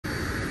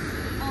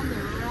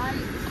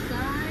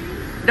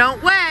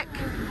Don't whack.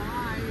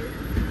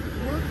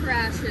 We're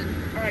crashing.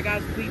 All right,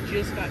 guys, we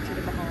just got to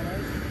the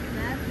Bahamas.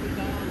 We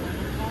got on a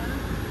rental car.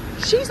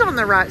 She's on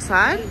the right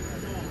side.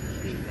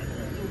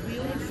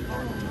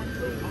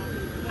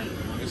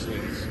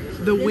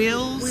 The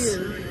wheels.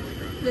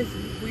 This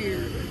is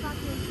weird.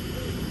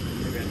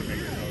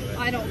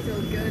 I don't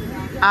feel good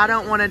about it. I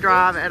don't want to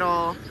drive at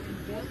all.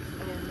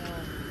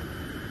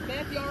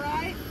 Beth, you all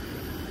right?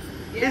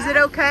 Is it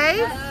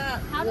okay?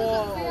 How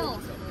does it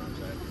feel?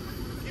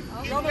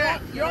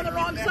 You're on the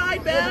wrong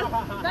side, Beth.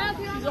 Beth,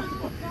 you're on the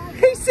wrong side.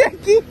 He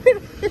said keep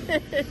it.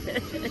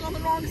 She was on the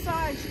wrong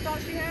side. She thought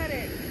she had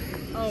it.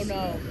 Oh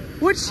no.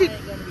 What's she? I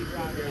ain't gonna be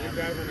driving. You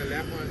guys on the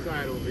left-hand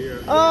side over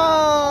here.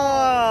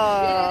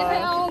 Oh.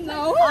 Hell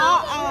no.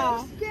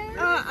 How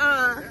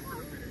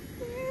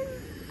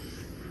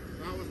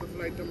was the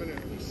flight coming in?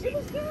 It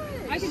was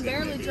good. I can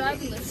barely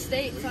drive in the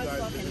States. I'd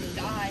fucking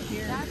die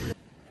here.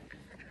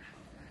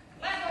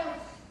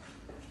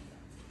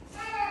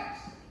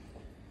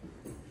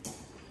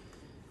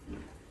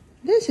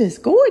 This is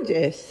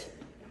gorgeous.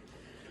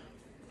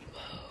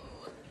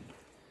 Whoa.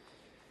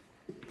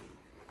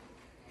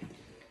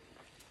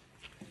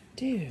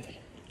 Dude.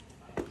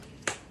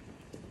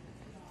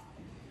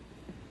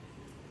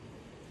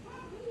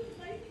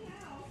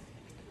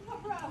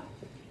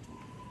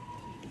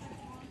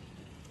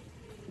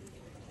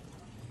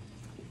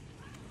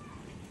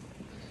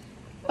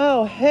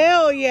 Oh,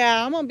 hell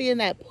yeah. I'm going to be in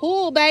that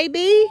pool,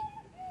 baby.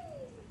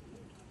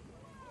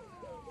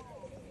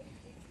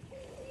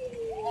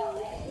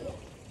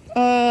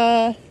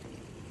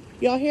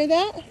 Y'all hear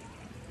that?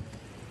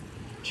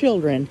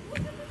 Children.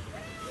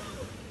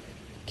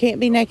 Can't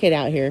be naked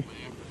out here.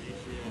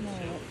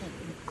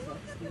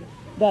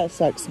 That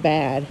sucks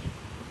bad.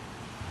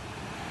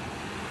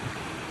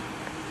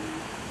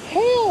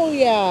 Hell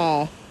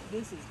yeah.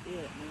 This is it,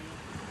 man.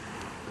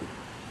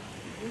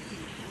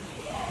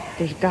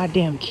 There's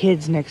goddamn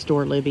kids next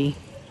door, Libbie.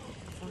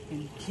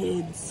 Fucking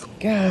kids.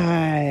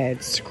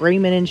 God,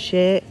 screaming and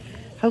shit.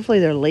 Hopefully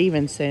they're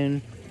leaving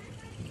soon.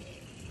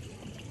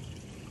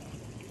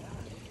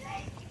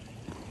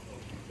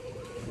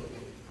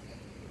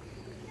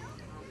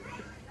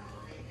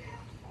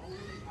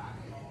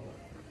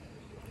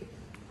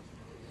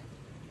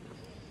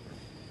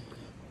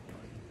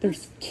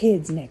 There's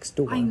kids next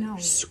door. I know.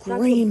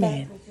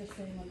 Screaming.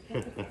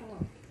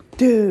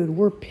 Dude,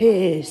 we're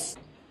pissed.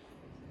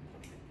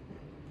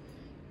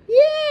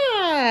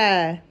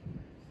 Yeah.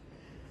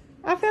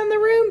 I found the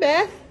room,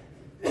 Beth.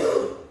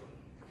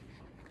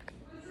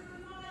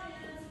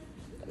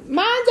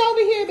 Mine's over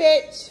here,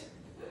 bitch.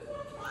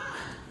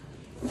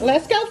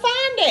 Let's go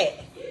find it.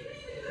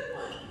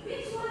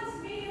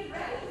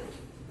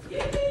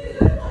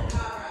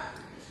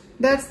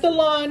 That's the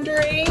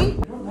laundry.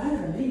 Don't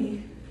matter to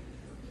me.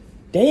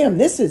 Damn,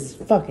 this is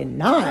fucking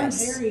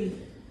nice. Harry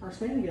are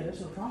staying together,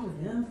 so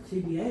probably them,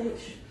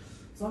 TBH.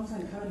 So I'm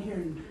saying come in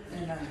here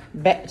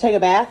and Take a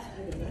bath?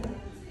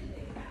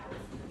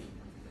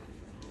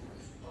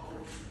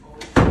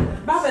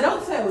 Bobby,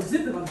 don't say I was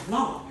zipping on the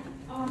vlog.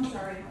 Oh, I'm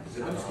sorry.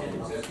 I'm just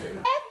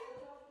kidding.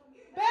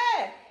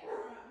 Beth,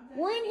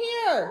 we're in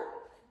here.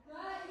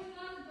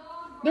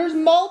 There's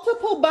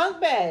multiple bunk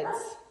beds.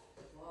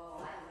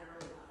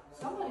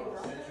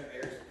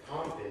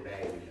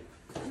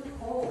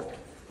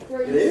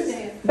 Where are you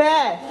staying?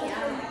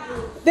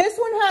 Beth, this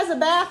one has a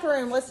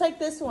bathroom. Let's take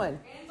this one.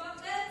 And bunk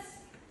beds?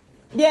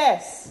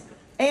 Yes,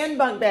 and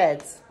bunk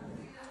beds.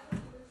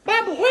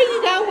 Barbara, where are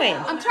you going?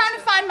 I'm trying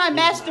to find my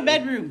master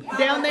bedroom.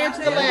 Down there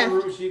to the left.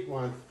 Room sheet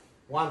one.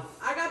 I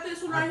got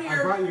this one right I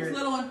here. brought your- This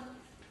little one.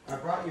 I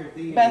brought your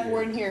thing. Beth,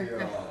 we're in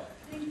here.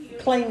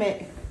 Claim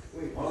it.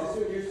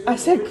 I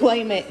said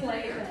claim it.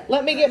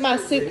 Let me get my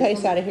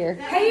suitcase out of here.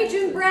 Paige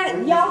and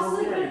Brett, y'all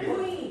sleep in a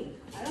queen.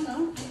 I don't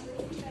know.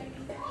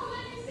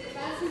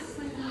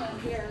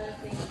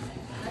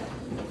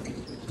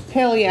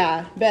 Hell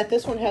yeah. Beth,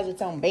 this one has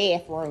its own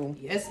bathroom.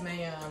 Yes,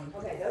 ma'am.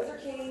 Okay, those are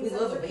kings. We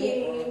Those love are a bed.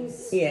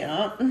 kings.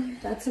 Yeah.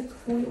 That's a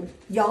queen.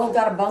 Y'all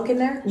got a bunk in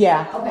there?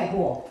 Yeah. Okay,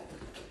 cool.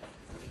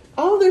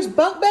 Oh, there's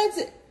bunk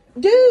beds.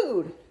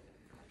 Dude.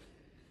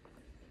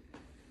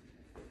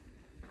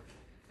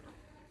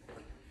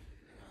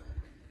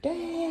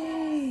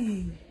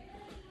 Dang.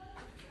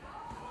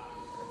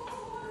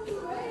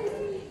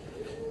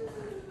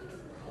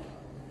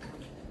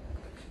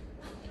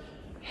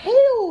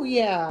 Hell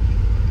yeah.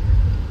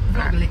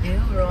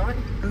 Right?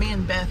 Me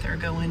and Beth are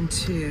going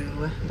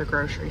to the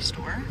grocery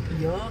store.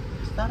 Yup.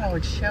 Thought I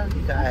would show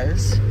you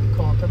guys.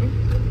 Comfortable.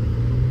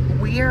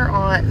 We are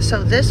on,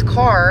 so this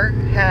car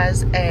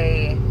has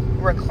a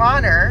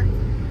recliner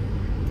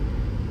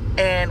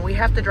and we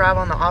have to drive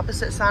on the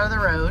opposite side of the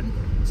road.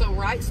 So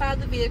right side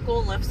of the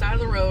vehicle, left side of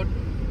the road.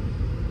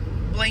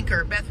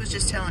 Blinker, Beth was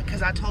just telling,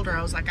 because I told her,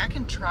 I was like, I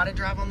can try to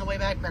drive on the way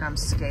back, but I'm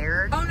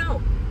scared. Oh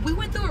no, we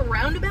went through a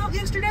roundabout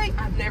yesterday.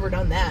 I've never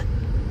done that.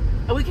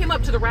 And we came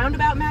up to the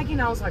roundabout, Maggie,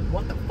 and I was like,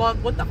 what the fuck,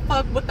 what the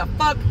fuck, what the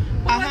fuck?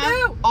 What do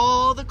I do?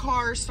 All the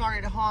cars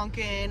started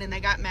honking and they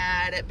got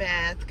mad at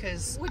Beth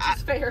because Which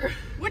is fair.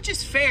 Which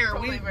is fair.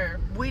 Totally fair.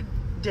 We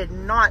did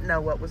not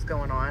know what was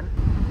going on.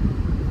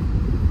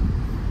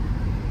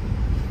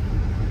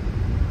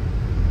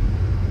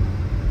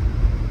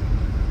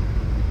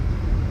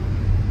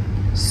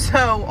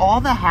 So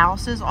all the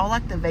houses, all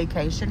like the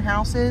vacation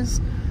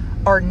houses,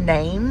 are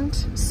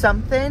named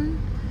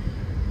something.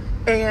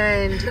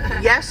 And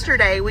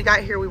yesterday we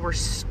got here, we were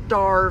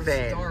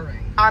starving.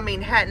 I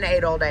mean, hadn't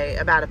ate all day,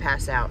 about to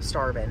pass out,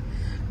 starving.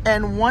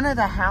 And one of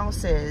the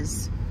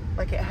houses,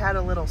 like, it had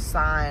a little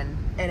sign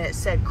and it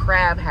said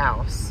Crab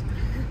House.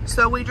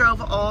 So we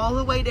drove all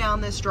the way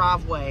down this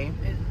driveway.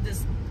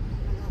 This,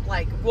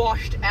 like,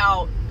 washed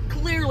out,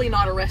 clearly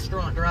not a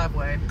restaurant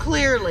driveway.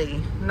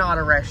 Clearly not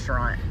a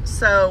restaurant.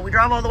 So we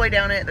drive all the way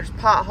down it. There's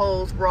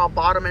potholes. We're all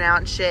bottoming out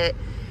and shit.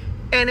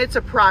 And it's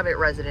a private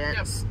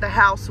residence. Yep. The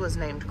house was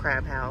named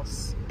Crab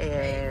House.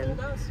 And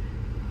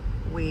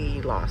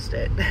we lost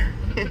it.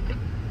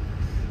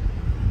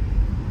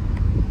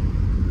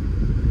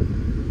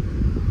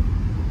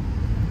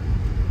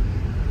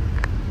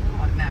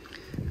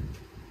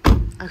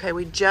 Okay,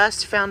 we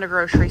just found a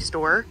grocery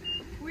store.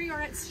 We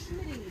are at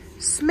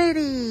Smitty's.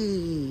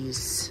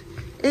 Smitty's.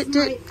 It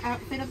did. My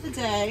outfit of the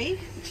day.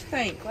 What you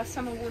think? Last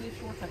time I wore these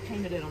shorts, I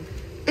painted it on.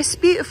 It's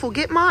beautiful.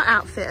 Get my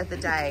outfit of the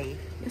day.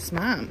 It's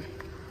mine.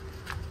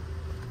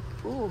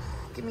 Ooh,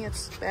 give me a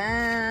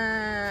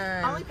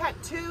span. I only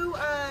packed 2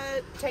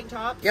 tank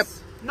tops. Yep.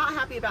 Not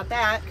happy about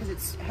that because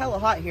it's hella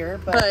hot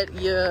here. But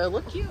you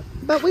look cute.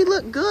 But we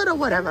look good or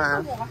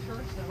whatever. There's a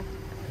washer, so.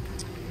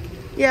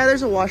 Yeah,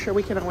 there's a washer.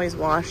 We can always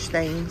wash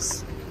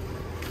things.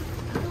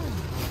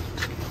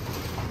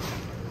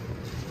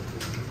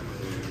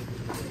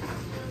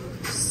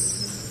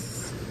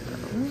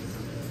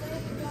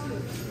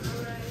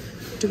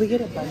 Do we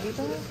get a buggy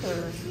back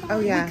or? Oh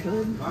yeah.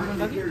 Here,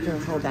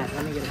 hold that.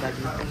 Let me get a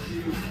buggy.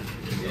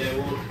 Yeah,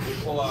 we'll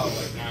pull out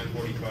like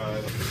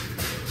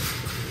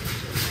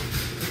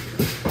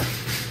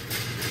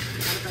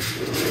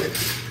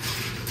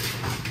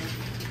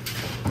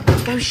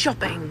 9:45. Go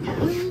shopping.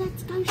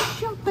 Let's go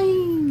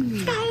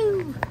shopping.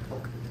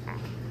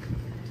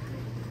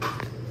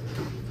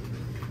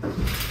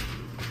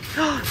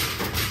 Go.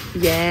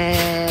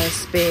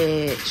 Yes,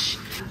 bitch.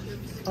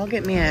 I'll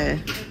get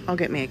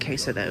me a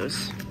case of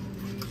those.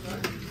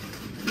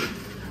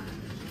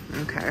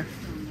 Okay.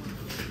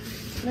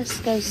 Let's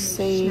go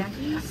see.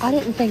 I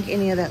didn't think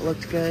any of that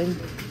looked good.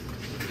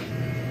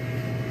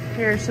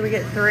 Here, should we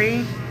get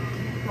 3?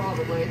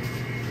 Probably.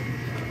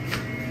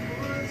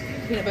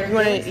 Peanut butter. You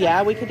want to,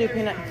 yeah, we could do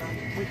peanut.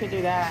 We could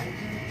do that.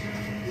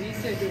 We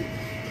said do.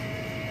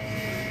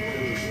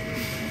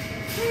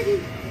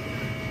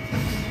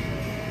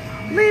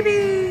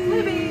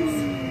 Libbie's.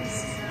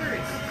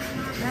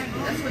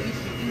 That's what you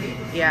should be eating.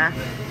 Yeah.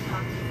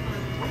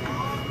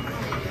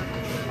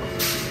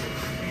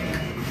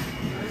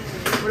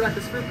 What about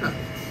this fruit cup?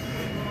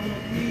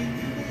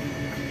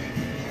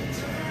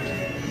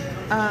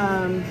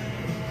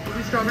 We'll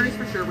do strawberries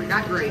for sure. We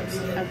got grapes.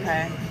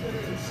 Okay.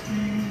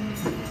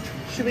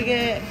 Should we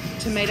get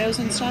tomatoes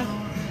and stuff?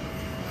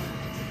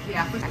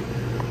 Yeah.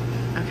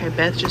 Okay,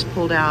 Beth just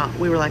pulled out.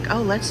 We were like,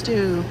 oh, let's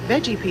do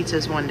veggie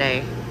pizzas one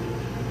day.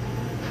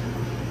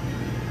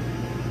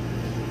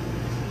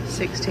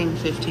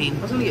 $16.15.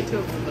 I was gonna get 2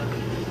 of them,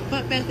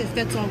 But Beth, if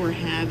that's all we're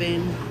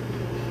having,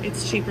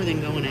 it's cheaper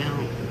than going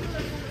out.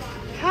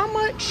 How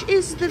much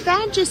is the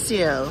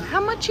Vagisil?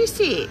 How much is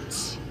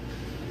it?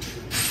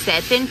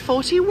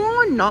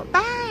 $7.41. Not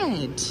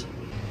bad.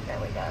 There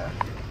we go.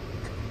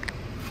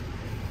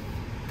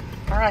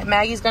 All right,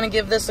 Maggie's gonna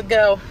give this a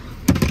go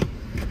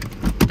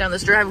down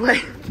this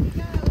driveway.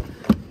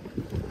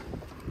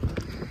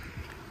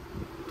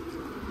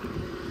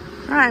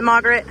 All right,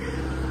 Margaret.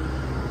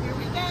 Here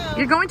we go.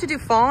 You're going to do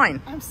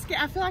fine. I'm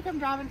scared. I feel like I'm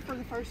driving for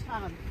the first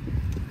time.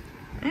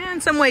 And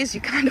in some ways,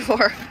 you kind of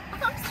are.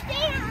 I'm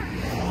scared.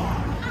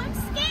 I'm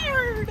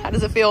scared. How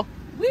does it feel?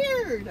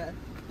 Weird.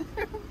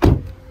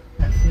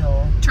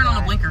 Turn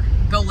on a blinker.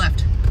 Go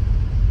left.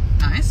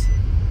 Nice.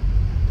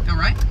 Go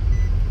right.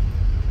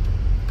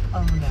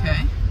 Oh no.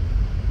 Okay.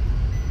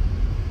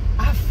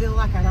 I feel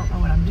like I don't know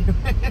what I'm doing.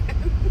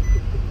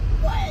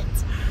 What?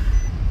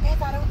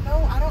 Beth, I don't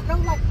know. I don't know,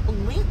 like,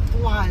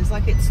 lengthwise.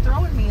 Like, it's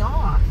throwing me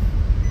off.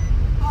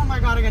 Oh my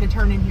God, I gotta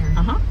turn in here.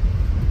 Uh-huh.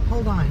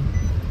 Hold on.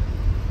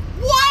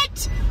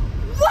 What?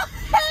 What?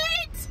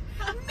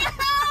 No!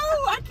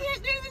 I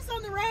can't do this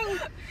on the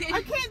road.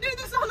 I can't do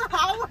this on the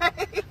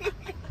highway.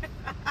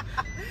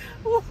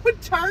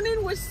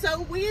 Turning was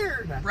so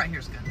weird. Right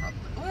here's good, probably.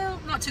 Well,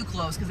 not too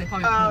close because they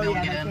probably Oh won't be able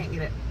yeah, to they get in. can't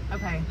get it.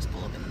 Okay. Just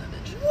pull up into that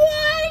bitch.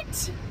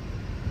 What?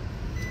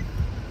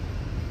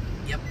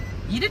 Yep.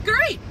 You did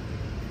great.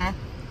 Huh?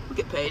 Look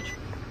at Paige.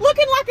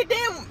 Looking like a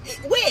damn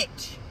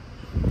witch.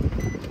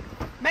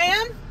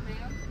 Ma'am?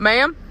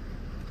 Ma'am,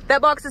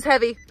 that box is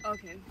heavy.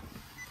 Okay.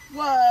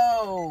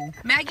 Whoa.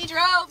 Maggie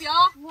drove,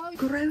 y'all.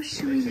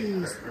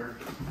 Groceries.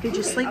 Did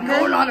you sleep good?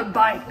 I'm going on a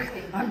bike.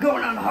 I'm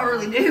going on a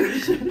Harley,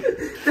 dude.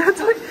 That's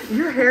what,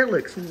 your hair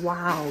looks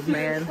wild,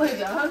 man.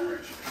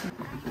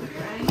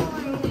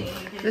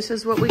 This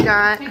is what we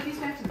got.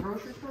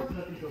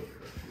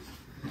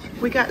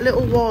 We got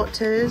little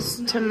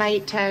waters,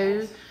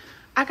 tomato.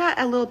 I got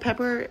a little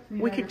pepper.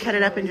 We could cut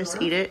it up and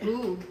just eat it.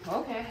 Ooh,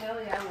 okay, hell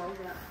yeah, I love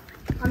that.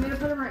 I'm gonna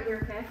put them right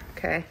here, okay?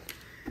 Okay.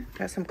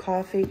 Got some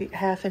coffee,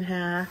 half and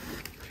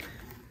half.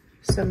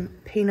 Some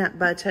peanut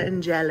butter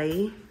and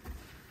jelly.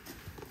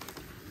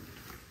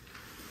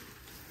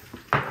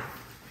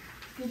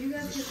 Did you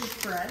guys get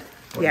this bread?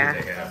 Yeah.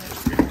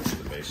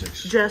 The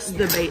basics. Just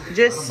the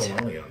just.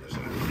 Bologna on this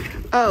one.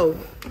 Oh,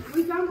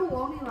 We found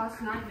bologna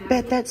last night, man.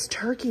 bet that's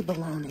turkey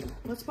bologna.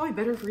 That's probably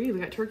better for you. We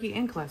got turkey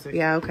and classic.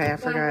 Yeah, okay, I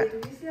forgot.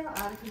 Did you see how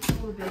out of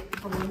control the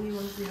bologna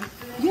was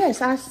yesterday?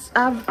 Yes,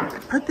 I've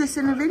put this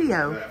in a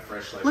video.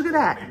 Look at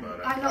that.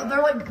 I know,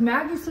 they're like,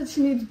 Maggie said she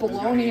needs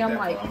bologna. I'm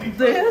like,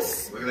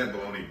 This? Look at that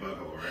bologna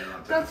buggle right on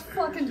top. that's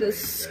fucking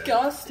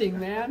disgusting,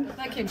 man.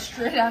 That came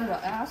straight out of an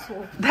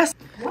asshole. That's.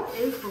 What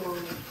is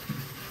bologna?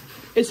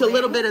 It's a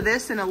little bit of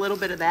this and a little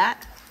bit of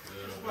that.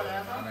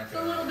 Whatever. It's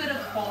a little bit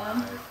of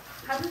farm.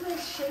 How do they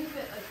shape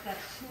it like that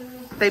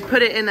too? They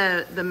put it in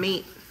the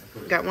meat.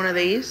 Got one of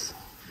these.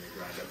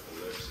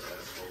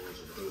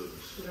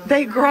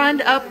 They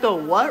grind up the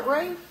what,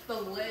 Ray?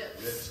 The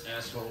lips.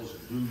 Assholes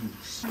and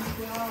boobs.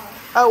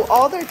 Oh,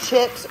 all their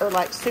chips are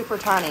like super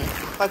tiny.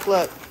 Like,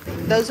 look,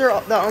 those are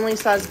the only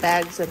size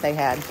bags that they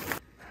had.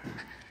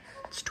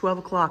 It's 12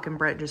 o'clock and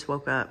Brett just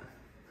woke up.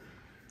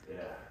 Yeah.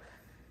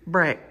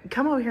 Brett,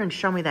 come over here and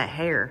show me that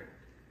hair.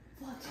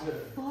 What the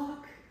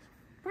fuck?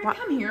 Brett, What?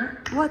 come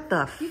here. What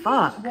the You can't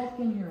fuck? just walk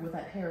in here with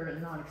that hair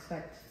and not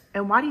expect.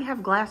 And why do you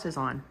have glasses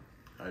on?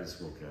 I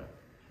just woke up.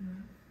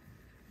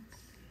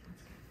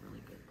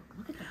 Really good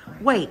look. Look at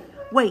that.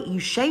 Wait, you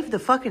shaved the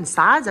fucking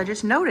sides? I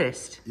just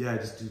noticed. Yeah, I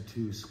just do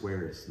 2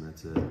 squares and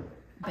that's it.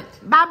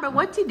 Barbara,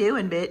 what's you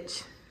doing,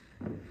 bitch?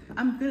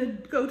 I'm gonna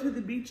go to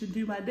the beach and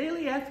do my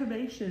daily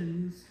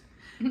affirmations.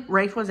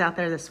 Rafe was out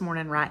there this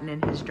morning writing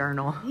in his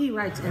journal. He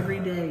writes every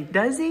day.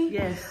 Does he?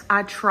 Yes.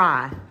 I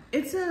try.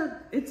 It's a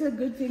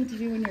good thing to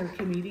do when you're a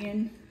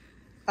comedian.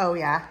 Oh,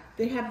 yeah.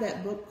 They have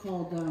that book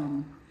called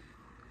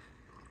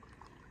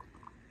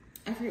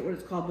I forget what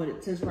it's called, but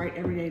it says write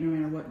every day no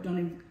matter what. Don't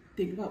even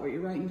think about what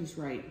you're writing, just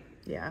write.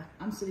 Yeah.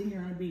 I'm sitting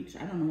here on a beach.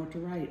 I don't know what to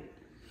write.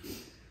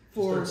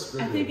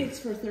 I think it's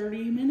for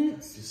 30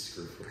 minutes. Just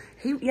scribble.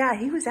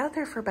 He was out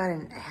there for about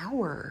an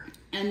hour.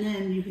 And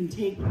then you can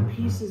take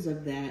pieces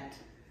of that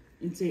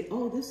and say,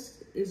 oh,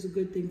 this is a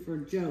good thing for a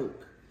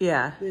joke.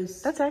 Yeah.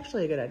 This. That's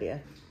actually a good idea.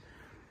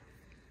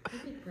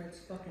 Look at Brett's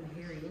fucking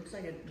hair. He looks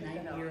like a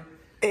 9-year.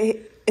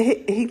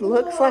 He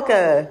looks like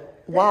a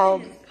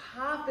wild. That thing is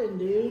popping,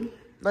 dude.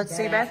 Let's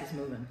see, That ass Beth. is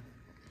moving.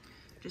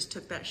 Just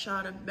took that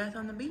shot of Beth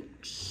on the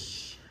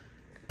beach.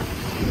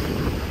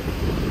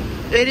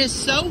 It is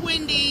so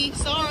windy.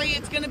 Sorry,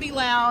 it's going to be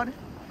loud.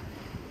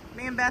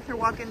 Me and Beth are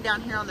walking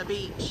down here on the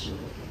beach.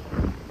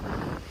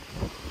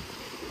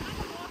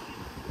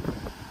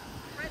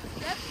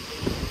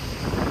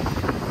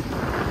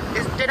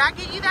 Did I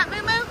get you that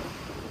moo-moo?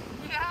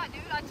 Yeah,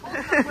 dude, I told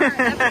him I wear it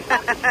every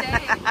fucking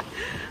day.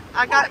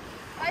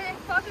 I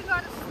fucking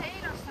got a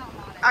stain or something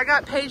on it. I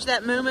got Paige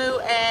that moo-moo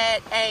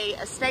at a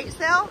estate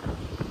sale. And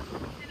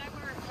I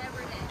wear it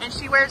every day. And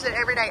she wears it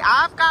every day.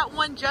 I've got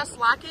one just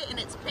like it, and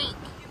it's pink.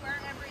 You wear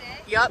it every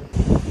day? Yep.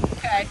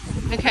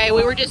 Okay,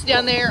 we were just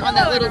down there on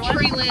that little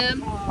tree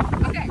limb.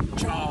 Okay.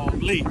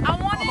 Charlie. I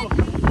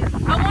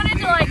wanted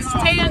to like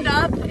stand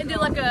up and do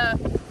like a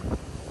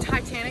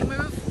Titanic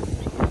move.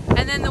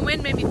 And then the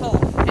wind made me fall.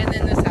 And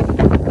then this happened.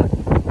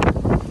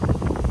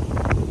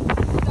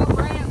 Got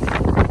brands.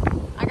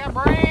 I got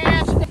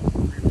brands.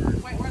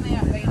 Wait, where are they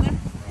at? They in there?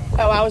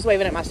 Oh, I was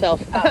waving at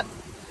myself.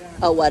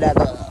 Oh, whatever.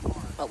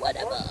 Oh,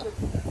 whatever.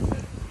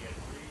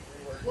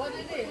 What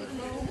it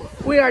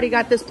is? We already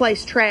got this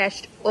place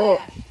trashed.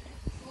 Oh.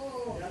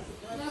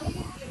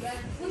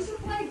 We should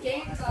play a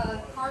game,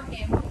 card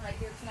game right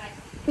here tonight.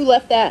 Who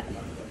left that?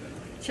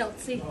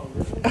 Chelsea.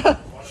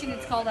 She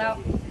needs called out.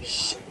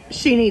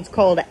 She needs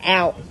called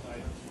out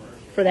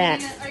for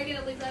that. Are you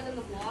gonna leave that in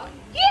the vlog?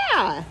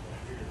 Yeah.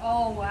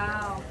 Oh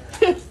wow.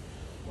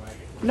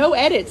 No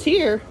edits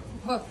here.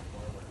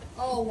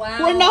 Oh wow.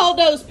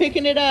 Ronaldo's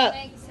picking it up.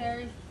 Thanks,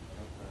 Harry.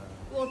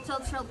 We'll tell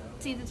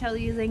Chelsea to tell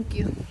you thank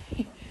you.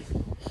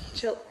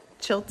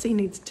 Chelsea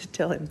needs to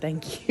tell him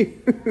thank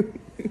you.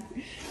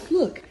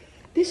 Look,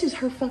 this is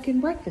her fucking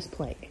breakfast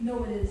plate.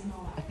 No, it is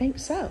not. I think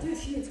so. Dude,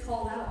 she gets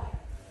called out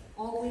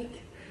all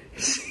week.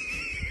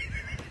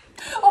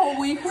 All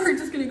week, we're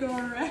just gonna go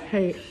on her ass.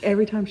 Hey,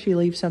 every time she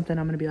leaves something,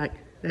 I'm gonna be like,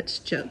 that's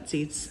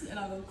Chelsea's. And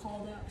I'll go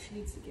called out. She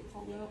needs to get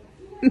called out.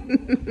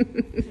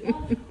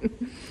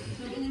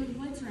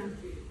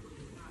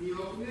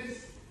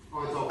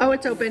 Oh,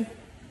 it's open.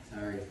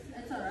 Sorry.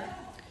 That's alright.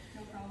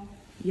 No problem.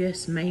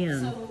 Yes, ma'am.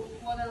 So,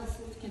 what else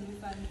can we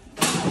find?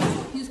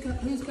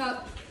 Whose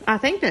cup? I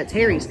think that's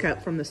Harry's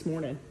cup from this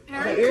morning.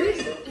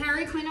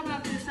 Harry, clean up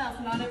after yourself,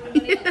 not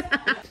everybody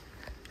else.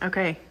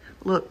 Okay,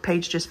 look,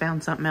 Paige just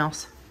found something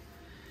else.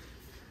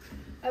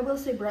 I will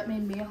say Brett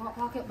made me a Hot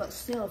Pocket, but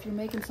still, if you're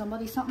making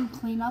somebody something,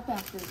 clean up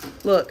after.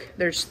 Look,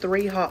 there's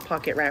 3 Hot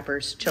Pocket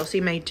wrappers.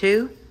 Chelsea made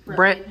 2.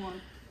 Brett made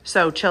one.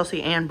 So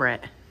Chelsea and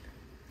Brett.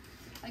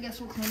 I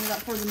guess we'll clean it up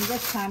for them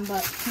this time,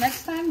 but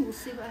next time we'll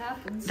see what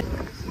happens. It's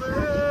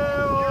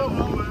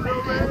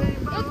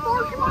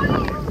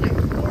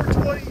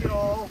 4:20,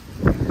 y'all.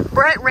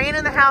 Brett ran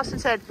in the house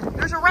and said,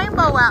 "There's a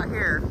rainbow out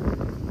here."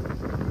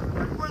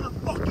 Where the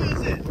fuck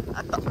is it?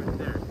 I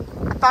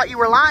thought you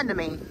were lying to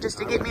me just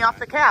to get me off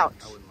the couch.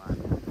 I wouldn't lie.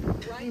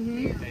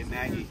 Hey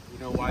Maggie, you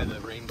know why the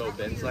rainbow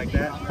bends like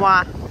that?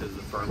 Why? Because of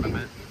the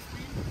firmament.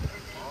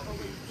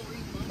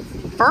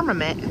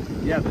 Firmament?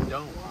 Yeah, the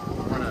dome.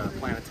 On a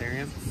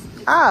planetarium.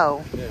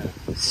 Oh. Yeah.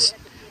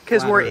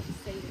 Because we're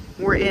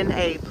in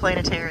a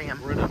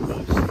planetarium. We're in a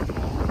most.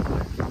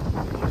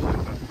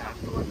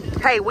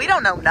 Hey, we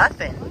don't know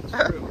nothing.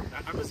 True.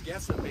 I'm just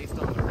guessing based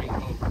on the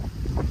rainbow.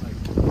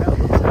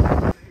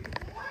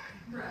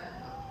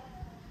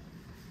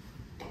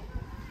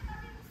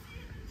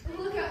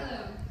 Look at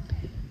them.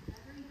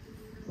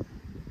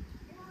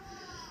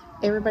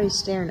 Everybody's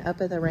staring up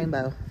at the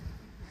rainbow.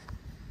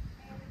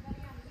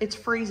 It's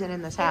freezing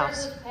in this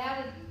house.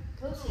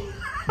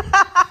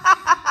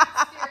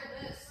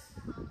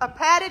 A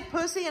padded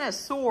pussy and a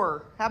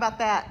sore. How about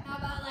that? How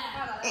about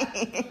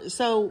that?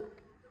 So,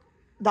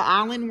 the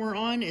island we're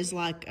on is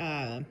like,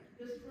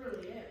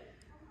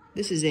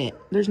 this is it.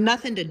 There's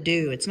nothing to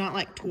do. It's not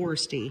like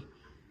touristy.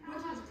 Which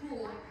is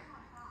cool.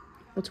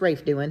 What's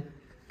Rafe doing?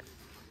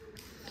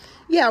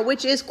 Yeah,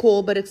 which is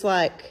cool, but it's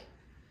like...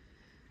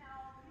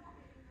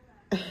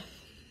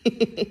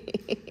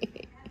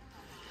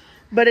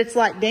 But it's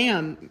like,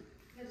 damn,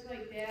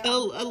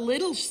 a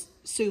little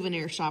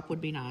souvenir shop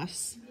would be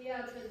nice.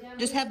 Yeah, it's like,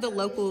 Just have the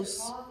locals.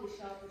 coffee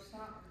shop or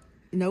something.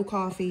 No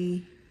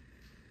coffee.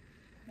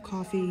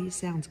 Coffee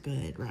sounds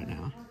good right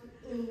now.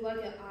 Ooh,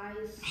 like an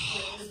ice,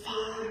 like a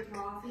cold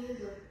coffee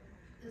with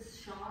this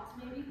shots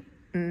maybe.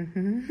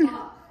 Mm-hmm.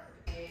 Fuck.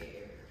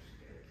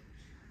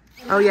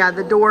 Oh yeah,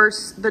 the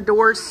doors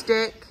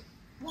stick.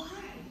 Why?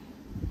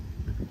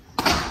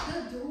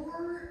 The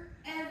door,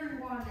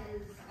 everyone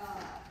is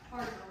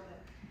hard to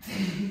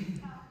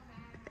open.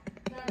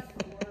 That's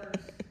the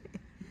worst.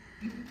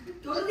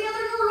 Go to the other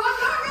door, run,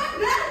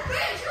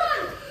 bitch,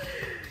 run!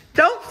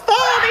 Don't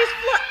fall these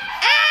floors.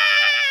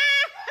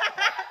 Ah!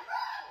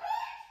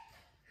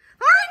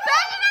 Hurry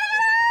back!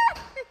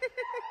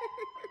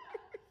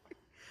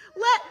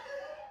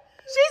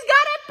 She's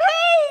gotta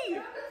pee!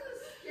 This is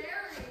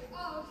scary.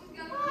 Oh, she's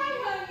got to pee,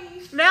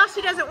 honey. Now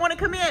she doesn't want to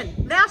come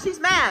in. Now she's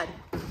mad.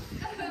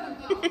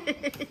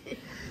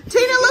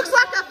 Tina looks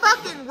like a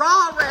fucking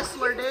Raw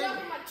wrestler, dude.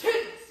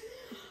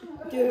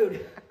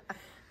 Dude,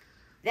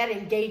 that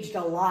engaged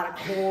a lot of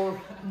core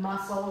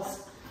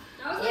muscles.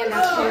 And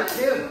that's here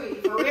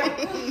too. For real.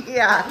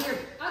 Yeah. I thought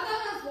I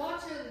was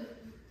watching,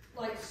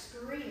 like,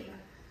 Scream.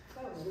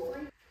 That was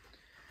boring.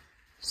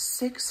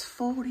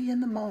 6:40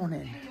 in the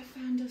morning. I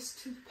found us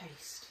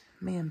toothpaste.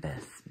 Me and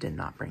Beth did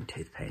not bring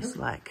toothpaste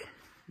like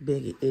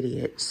big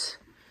idiots.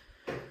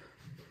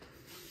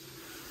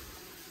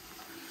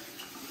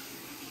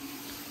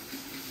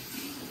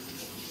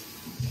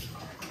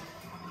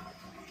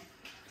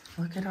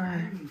 Look at her.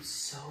 I'm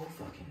so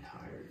fucking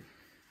tired.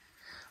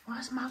 Why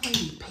is my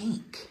lady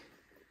pink?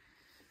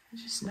 I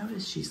just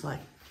noticed she's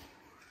like...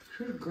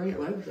 She has great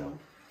legs though.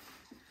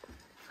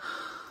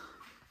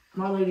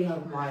 My lady has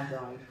wide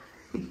dog.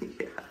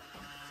 Yeah.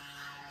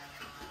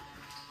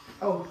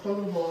 Oh, so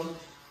the vlog.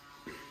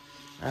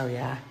 Oh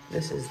yeah,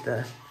 this is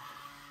the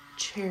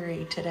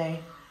cherry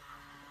today.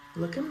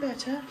 Looking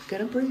better.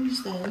 Gonna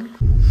breeze then.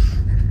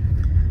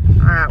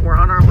 Alright, we're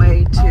on our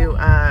way to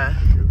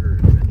Sugar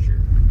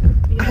adventure.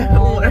 I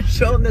want to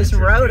show them this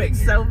road,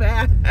 it's so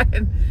bad.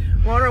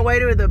 We're on our way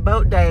to the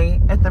boat day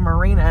at the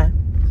marina.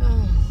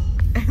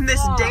 And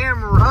this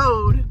damn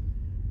road.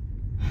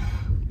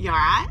 You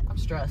alright? I'm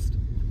stressed.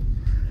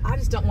 I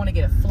just don't want to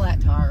get a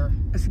flat tire.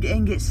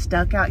 And get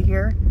stuck out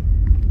here.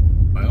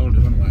 Well,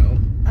 doing well.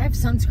 I have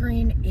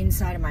sunscreen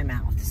inside of my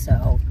mouth,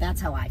 so that's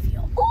how I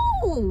feel.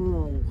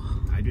 Ooh.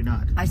 I do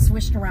not. I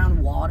swished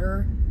around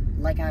water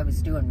like I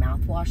was doing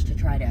mouthwash to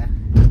try to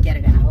get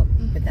it out,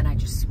 but then I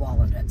just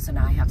swallowed it, so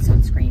now I have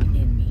sunscreen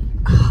in me.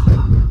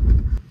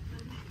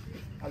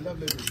 I love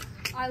Libbie.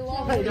 I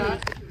love Hey it.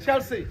 guys,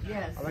 Chelsea.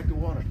 Yes. I like the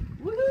water.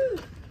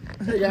 Woohoo!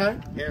 Hey guys,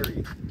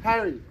 Harry.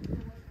 Harry.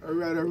 All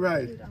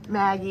right.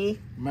 Maggie.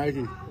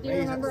 Maggie. Do you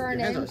remember our Your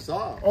hands name? are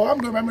soft. Oh, I'm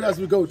gonna remember that as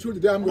we go. True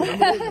today, I'm gonna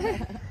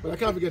remember. But I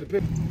can't forget the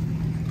picture.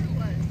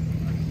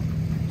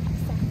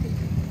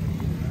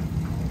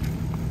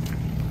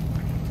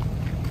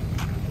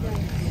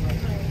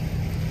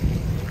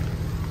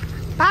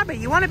 Bobby,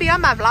 you want to be on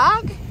my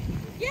vlog?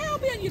 Yeah, I'll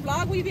be on your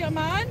vlog. Will you be on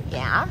mine?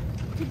 Yeah.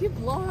 Did you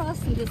blur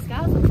us and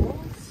disguise the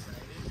voice?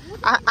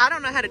 I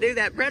don't know how to do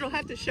that. Brett will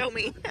have to show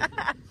me.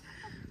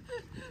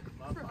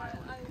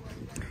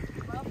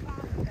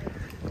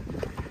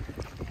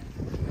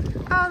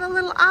 Oh, the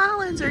little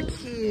islands are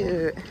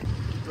cute.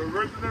 The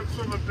resident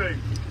summer thing.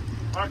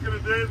 Back in the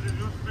days, it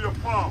used to be a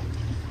farm.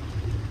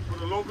 For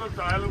the locals,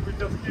 the island we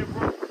just came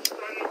from, feed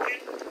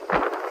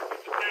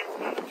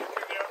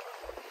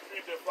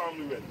their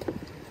family with.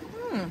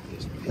 Now,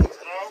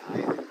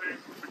 the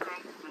place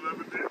becomes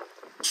celebrity.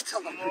 No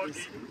more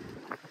eating,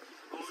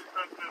 no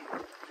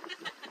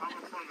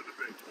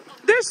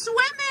they're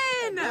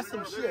swimming. That's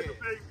some shit.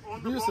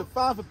 We used to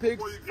farm for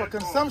pigs for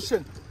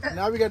consumption.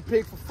 Now we got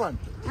pig for fun.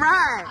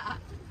 Right.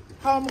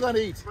 How am I gonna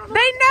eat?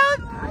 They know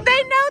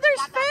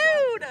there's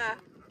food.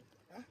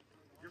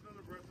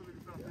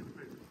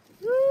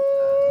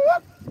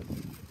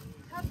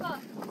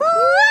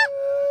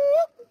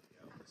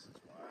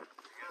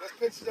 Let's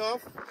pinch it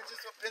off.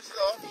 Pinch it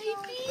off.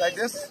 Like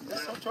this.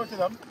 That's how talk to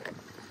them.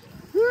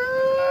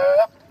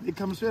 They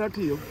come straight up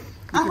to you. You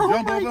can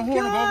jump over and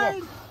hold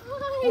them.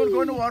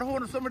 Go in the water.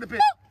 Hold them some of the pit.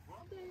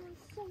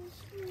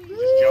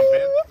 Just jump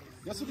in.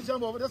 Yes, you can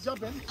jump over. Just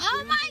jump in.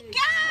 Oh my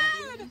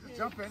God.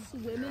 Jump in.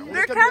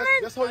 They're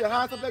coming. Just hold your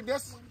hands up like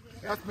this.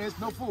 That means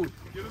no food.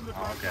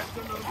 Okay.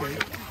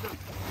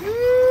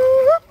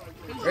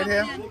 Right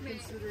here.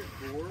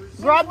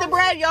 Grab the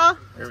bread, y'all.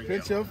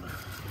 Pinch him.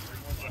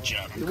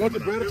 You want the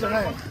bread at your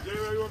hand.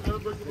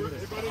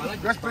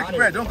 Just break the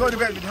bread. Don't go to the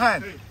bread with your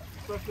hand.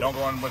 Don't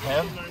go in with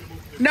him.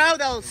 No,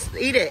 they'll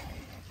eat it.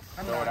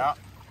 Throw it out.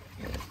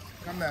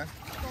 Come down.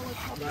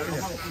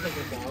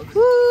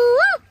 Woo!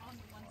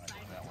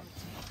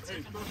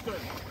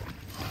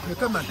 Hey,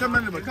 come on. Come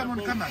on.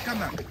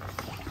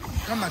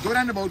 Go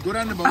down the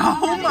boat.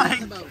 Oh my.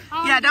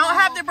 Yeah, don't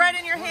have the bread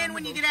in your hand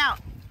when you get out.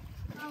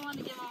 I want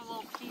to give him a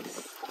little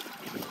piece.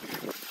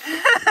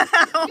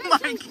 Oh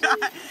my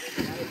God.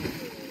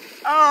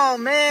 Oh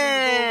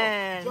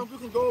man. Jump, you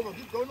can go over.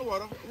 Just go in the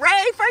water.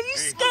 Rafe, are you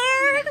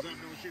scared?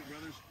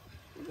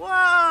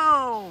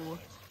 Whoa.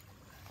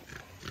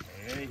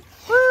 Hey.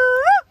 Woo!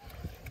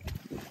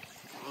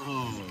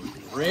 Oh,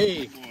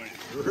 Ray.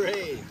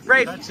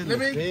 Rafe. Touching the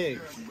pig.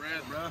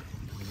 Brad, bro.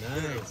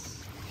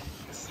 Nice.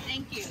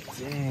 Thank you.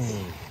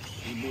 Dang.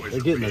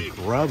 They're getting the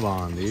grub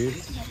on, dude.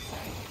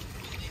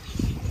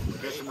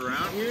 Got some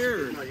around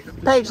here?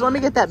 Paige, let me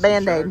get that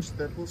Band-Aid.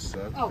 That will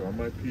suck on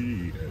my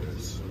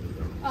penis.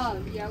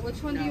 Yeah,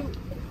 which one do you,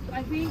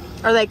 I think?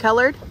 Are they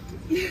colored?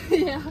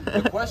 Yeah.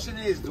 The question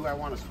is, do I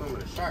want to swim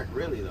with a shark,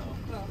 really, though?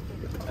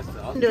 That's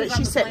the Do it.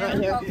 She's sitting right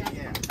here.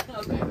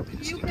 Okay.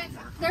 You can,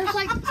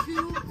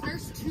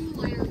 there's two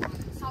layers on it.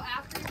 So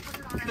after you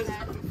put it on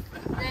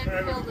her head,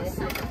 then fill the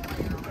second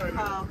layer.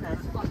 Oh, okay.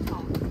 On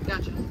top.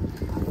 Gotcha.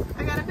 I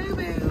got a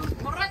boo-boo.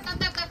 All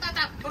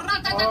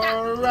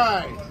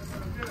right.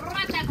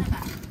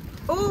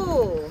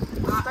 Ooh,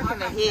 stuck in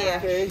the hair.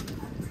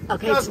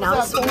 Okay, it's not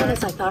as swollen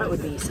as I thought it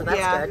would be, so that's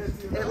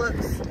good. It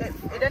looks,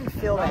 it doesn't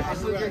feel bad.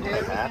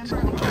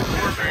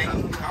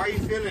 How are you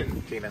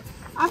feeling, Tina?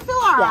 I feel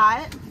all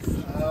right.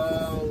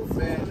 Oh,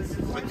 man.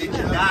 But did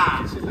you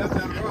die? She left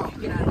that wrong.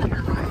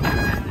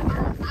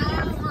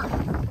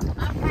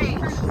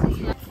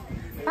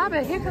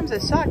 Baba, here comes a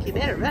shark. You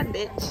better run,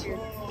 bitch.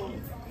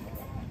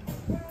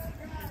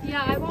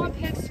 Yeah, I want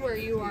pics where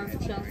you are,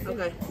 Chelsea.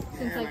 Okay.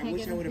 Since I can't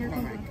get in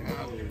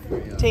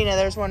here. Tina,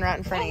 there's one right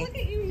in front of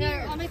you.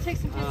 Here, let me take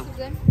some pics of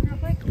them real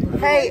quick.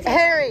 Hey,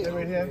 Harry.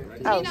 Right here.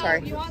 Oh, Tina,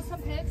 sorry. You want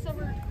some pics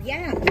over?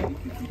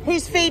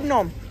 He's feeding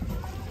them.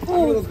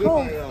 Oh,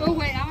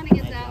 wait, I want to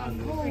get that on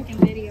freaking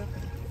video.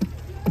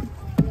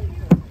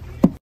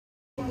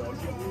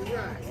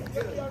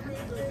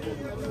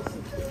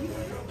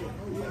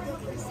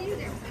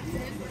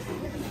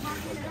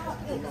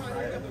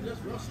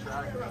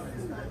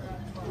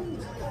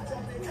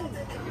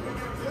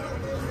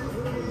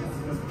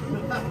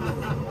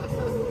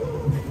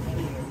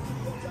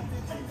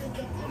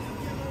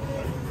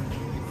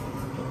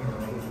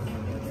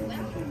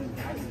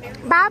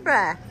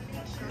 Barbara.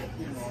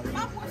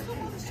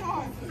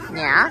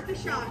 Yeah.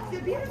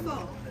 They're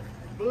beautiful.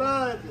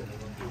 Blood.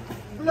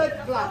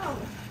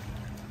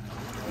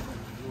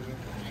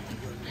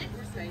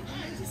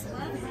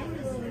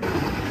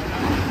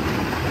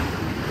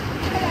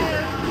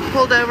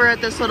 Pulled over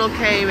at this little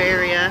cave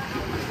area.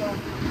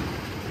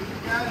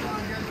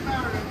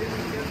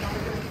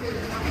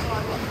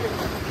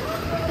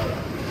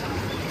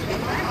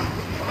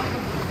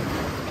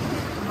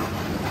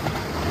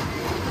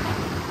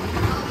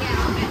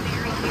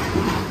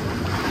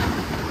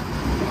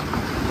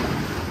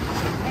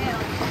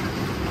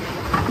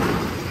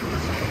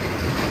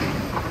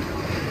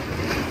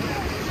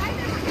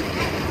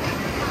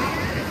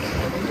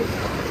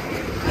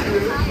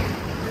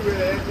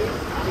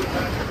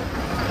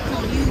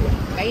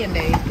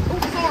 Band-Aid. Oh,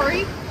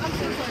 sorry. I'm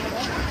so sorry.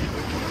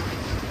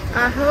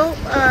 I hope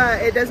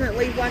it doesn't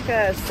leave like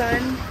a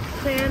sun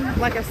tan,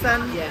 like a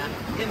sun. Yeah,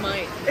 it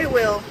might. It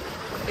will.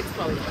 It's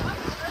probably gonna.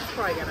 It's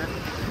probably gonna.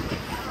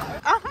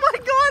 Oh my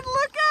God!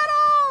 Look at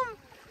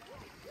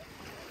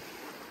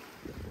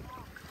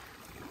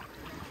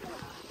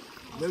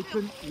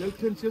them. Little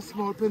pinches,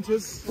 small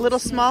pinches. Little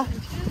small.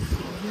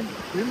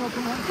 Come on.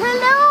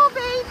 Hello,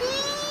 baby.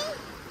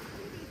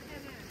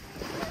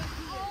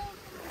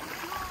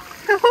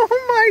 Oh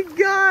my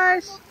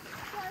gosh.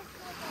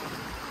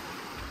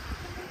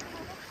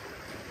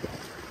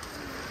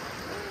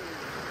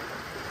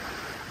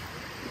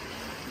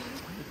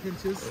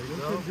 Pinches.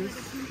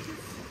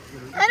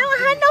 I don't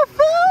have no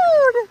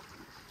food.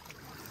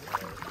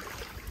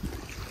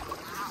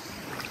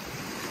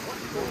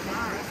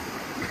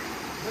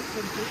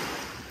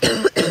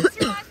 This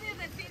reminds me of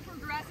that scene from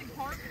Jurassic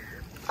Park.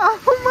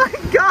 Oh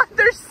my God,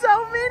 there's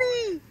so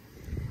many.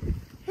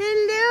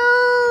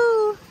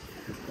 Hello.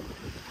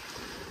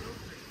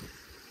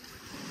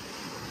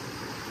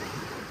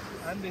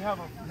 And they have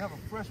a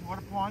fresh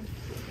water pond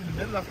in the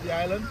middle of the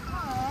island.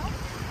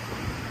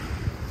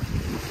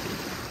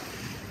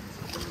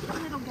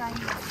 Little guy.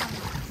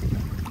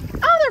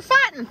 Oh, they're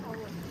fighting.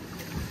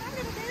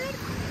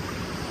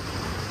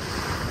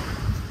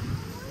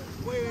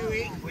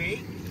 Wait.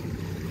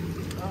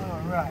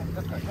 All right.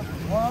 That's right. That's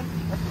one.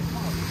 That's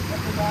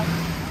the one.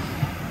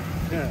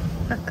 Yeah.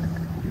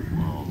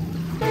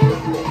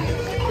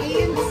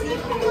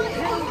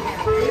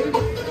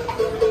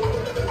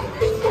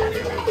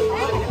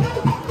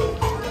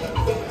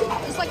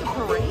 It's like a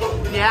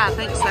parade. Yeah, I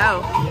think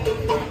so.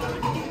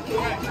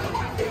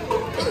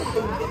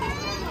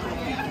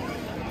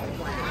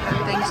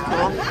 Everything's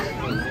cool.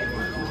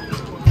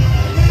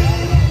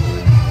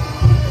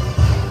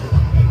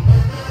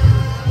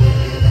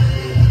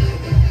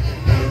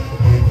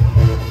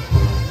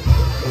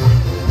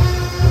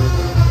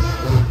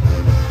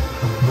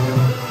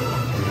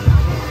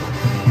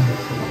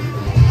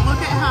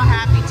 Look at how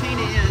happy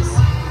Tina is.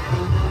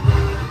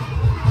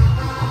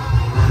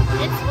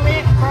 It's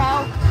lit,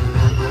 bro.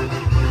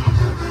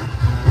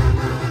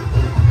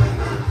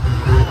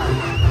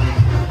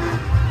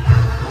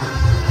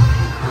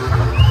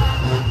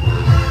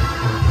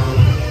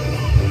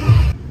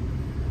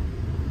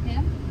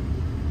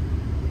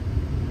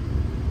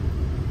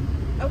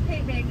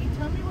 Okay, Maggie,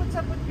 tell me what's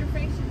up with your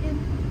face again.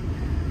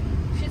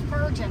 She's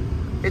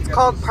purging. It's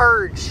called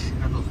Purge.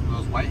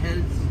 Those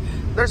whiteheads.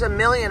 There's a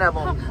million of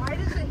them. Why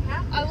does it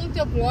happen? I looked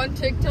up one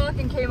TikTok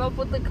and came up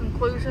with the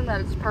conclusion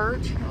that it's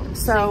purge.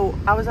 So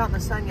I was out in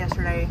the sun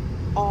yesterday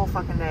all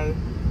fucking day,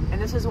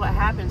 and this is what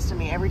happens to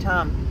me every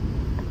time.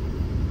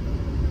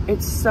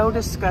 It's so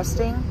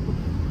disgusting.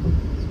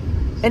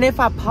 And if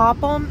I pop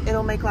them,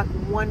 it'll make like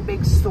one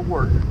big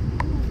sore.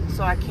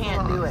 So I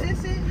can't do it.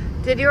 Is this it?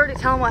 Did you already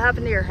tell him what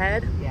happened to your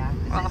head? Yeah.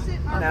 Is this it?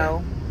 Okay.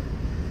 No.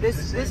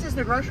 This is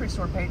the grocery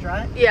store page,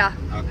 right? Yeah.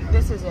 Okay.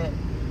 This is it.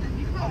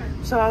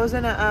 So I was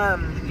in a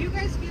You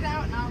guys get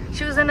out and I'll...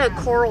 She was in a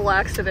coral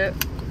accident.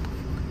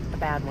 a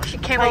bad one. She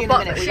came Tell you up in a on-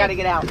 minute. We she- got to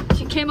get out.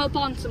 She came up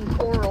on some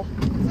coral.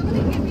 Somebody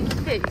give me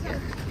Here you go.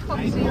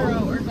 Coke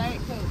Zero or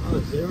Diet Coke. Oh,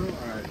 zero?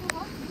 All right.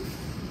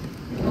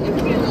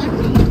 If you're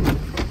lucky.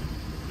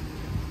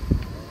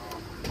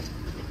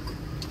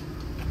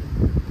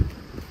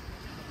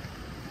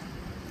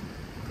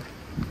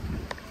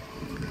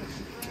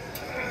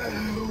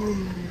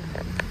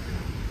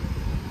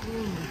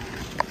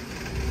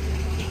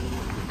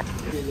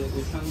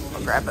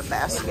 I'll grab a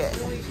basket.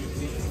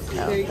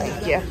 No,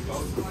 thank you.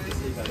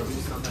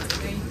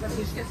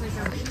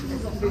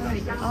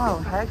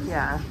 Oh, heck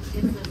yeah.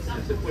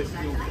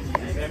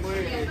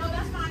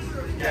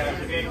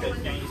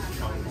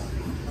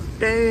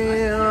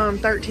 Damn,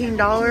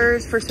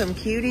 $13 for some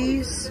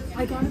cuties.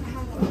 I got a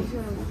package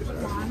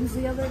of limes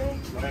the other day.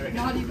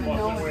 Not even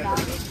knowing that.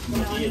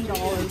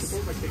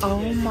 $9.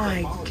 Oh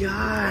my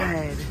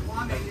God.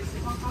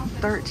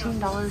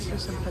 $13 for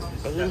some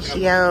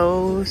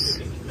pistachios.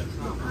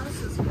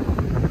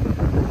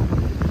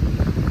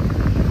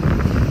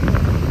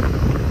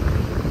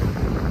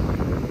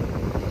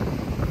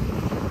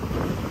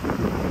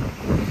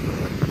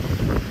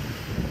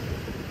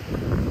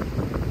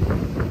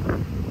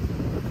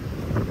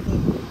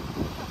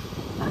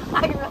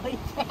 I really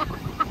can't.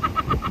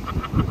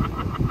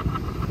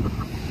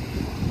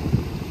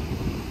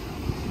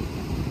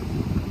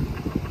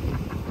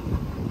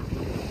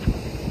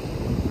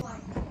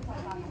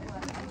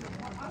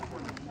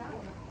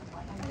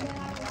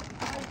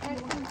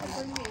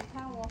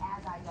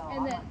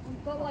 And then,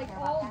 but like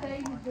all day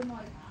he's been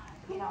like,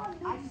 come on,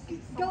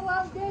 dude, go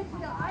out there to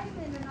the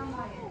island. And I'm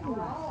like, no,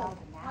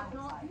 I'm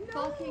not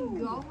fucking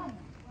going.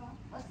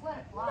 Let's let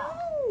it fly.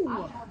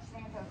 No.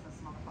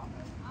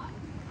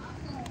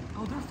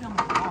 Oh, they're filming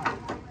far.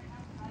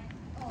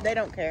 They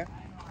don't care.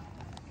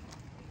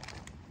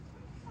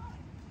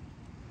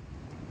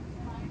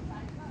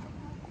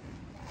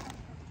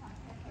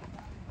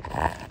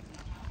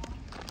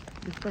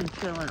 It's been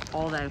chilling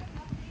all day.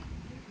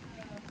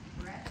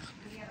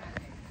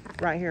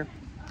 Right here.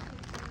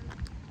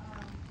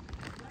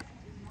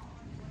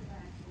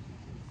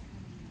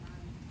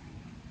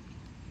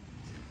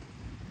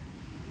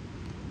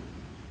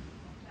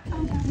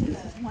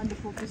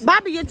 Wonderful.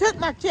 Bobby, you took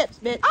my chips,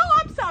 bitch. Oh,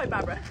 I'm sorry,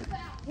 Barbara.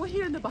 We're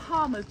here in the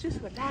Bahamas,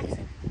 just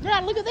relaxing. Yeah,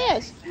 look at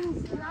this.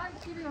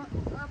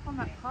 Up on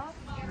that puff.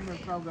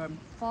 It's so good.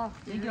 Puff.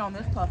 You get on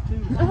this puff too.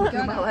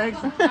 My legs.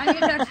 I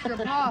need extra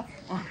puff.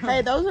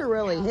 Hey, those are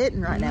really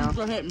hitting right now.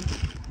 They're hitting.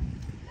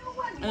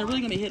 And they're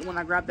really gonna be hitting when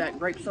I grab that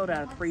grape soda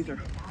out of the freezer.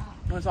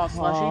 When it's all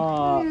slushy.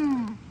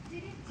 Can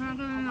I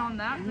do it on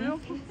that too?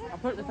 I'll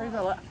put it in the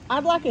freezer.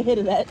 I'd like a hit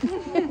of that.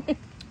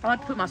 I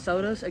like to put my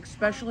sodas,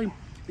 especially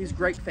these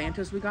grape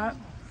Fantas we got,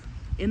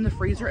 in the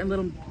freezer and let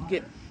them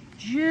get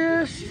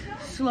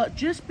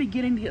just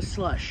beginning to get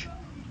slush.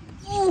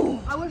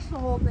 I wish the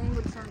whole thing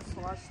would turn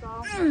slush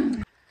style.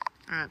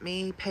 All right,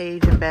 me,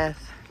 Paige, and Beth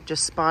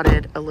just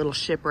spotted a little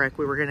shipwreck.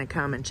 We were gonna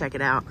come and check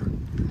it out.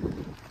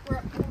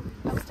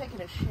 I was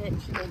taking a shit.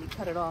 She made me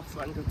cut it off so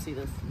I can go see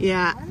this.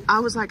 Yeah, I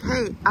was like,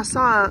 hey, I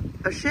saw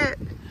a ship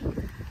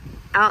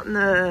out in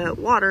the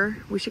water.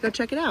 We should go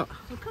check it out.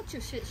 So cut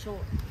your shit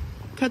short.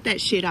 Cut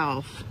that shit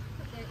off.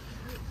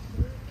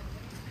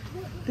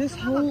 This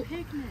whole,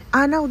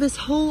 I know, this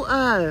whole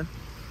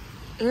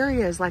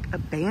area is like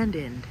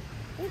abandoned.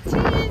 It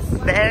is.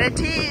 There it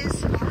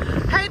is.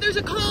 Hey, there's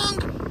a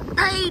conch,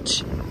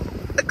 Paige.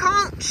 A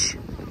conch.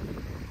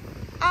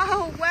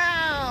 Oh,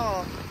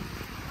 wow.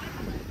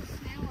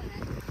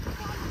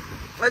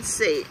 Let's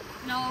see.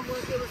 No, it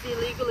was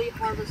illegally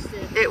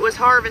harvested. It was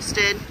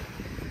harvested.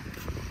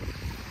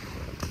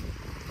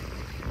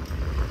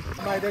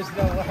 There's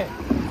no way.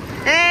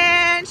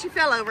 And she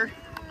fell over.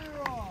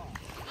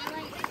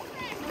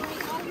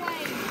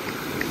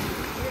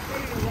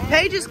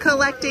 Paige is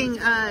collecting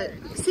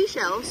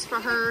seashells for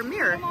her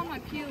mirror. On my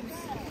pubes.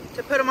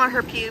 To put them on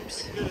her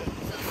pubes. I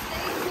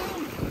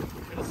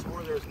could have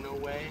swore there's no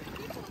way.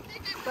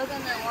 But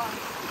then there was.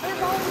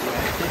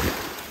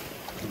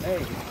 Hey,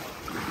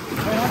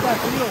 how'd that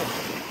feel?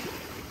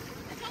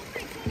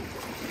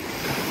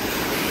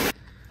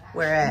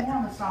 Where at? More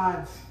on the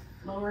sides.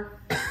 Lower.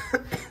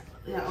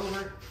 Yeah,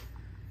 over.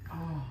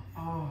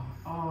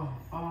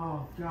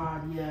 Oh,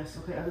 God, yes.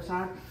 Okay, other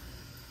side.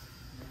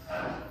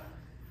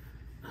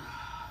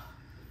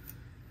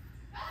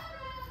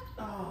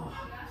 Oh,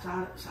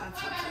 side.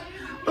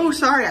 Oh,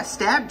 sorry, I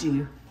stabbed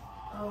you.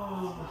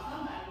 Oh.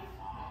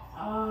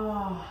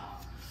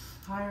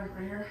 Higher,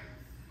 right here.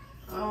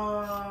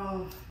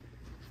 Oh.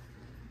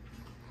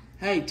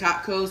 Hey,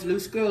 tight curls,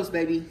 loose girls,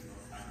 baby.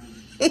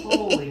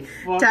 Holy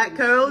fuck. Tight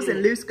curls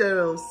and loose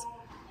girls.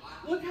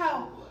 Look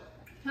how.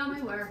 Tell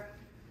me where.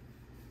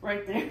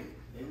 Right there.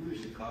 Maybe we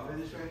should cover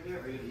this right here,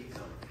 or you gonna eat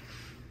some?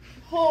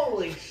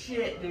 Holy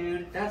shit,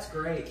 dude. That's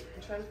great.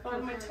 I'm trying to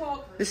find my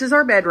top. This is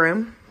our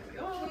bedroom.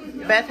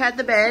 Beth had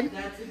the bed.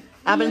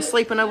 I've been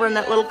sleeping over in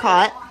that little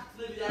cot.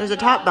 There's a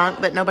top bunk,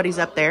 but nobody's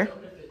up there.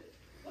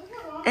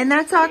 And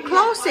that's our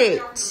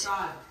closet.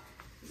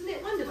 Isn't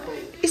it wonderful?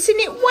 Isn't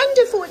it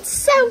wonderful? It's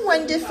so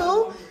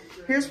wonderful.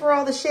 Here's where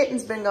all the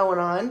shitting's been going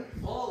on.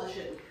 All the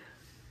shit.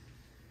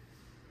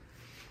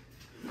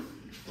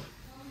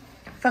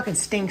 Fucking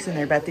stinks in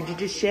there, Beth. Did you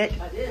just shit?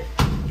 I did.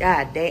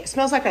 God damn. It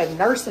smells like a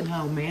nursing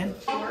home, man.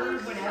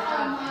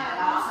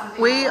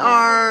 We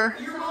are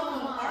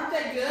Aren't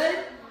they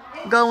good?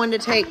 going to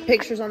take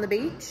pictures on the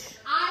beach.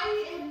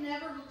 I have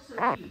never looked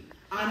so cute.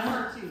 I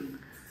know.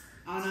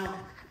 I know.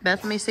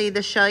 Beth, let me see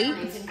the shade.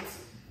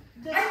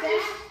 That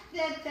is.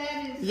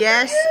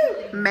 Yes,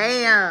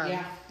 ma'am.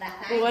 Yeah.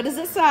 What does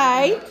it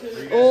say?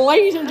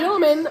 Ladies and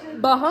gentlemen,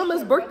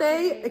 Bahamas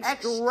birthday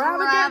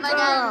extravaganza.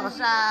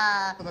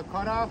 So the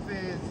cutoff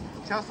is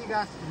Chelsea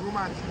got room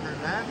on her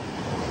left.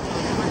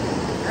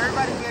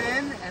 Everybody get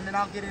in, and then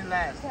I'll get in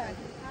last. How are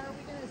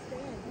we going to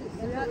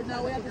stand?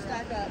 No, we have to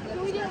stack up.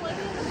 Can we get Libbie in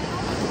the middle?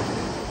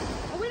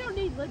 Oh, we don't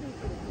need Libbie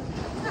for this.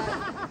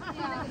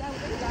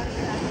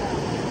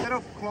 A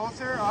little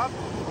closer up.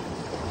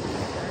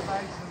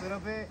 Everybody just a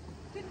little bit.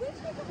 Did we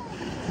take them all?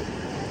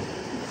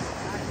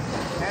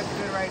 That's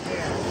good right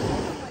there.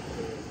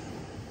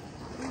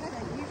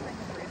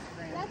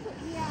 That's what,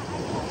 yeah,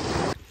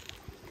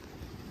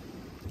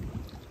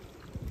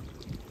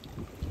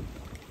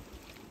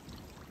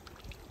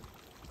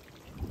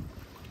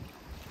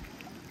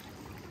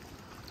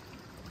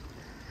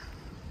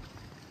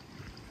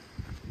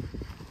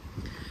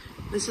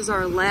 This is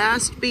our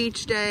last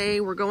beach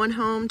day. We're going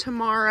home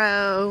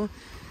tomorrow.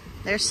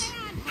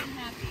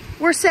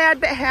 We're sad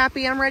but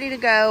happy. I'm ready to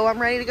go.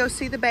 I'm ready to go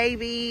see the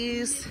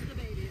babies,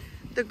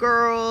 the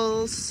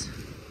girls.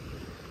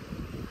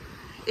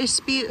 It's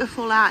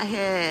beautiful out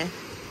here.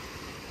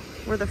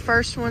 We're the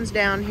first ones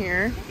down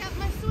here. Look at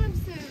my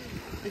swimsuit.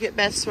 Look at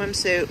Beth's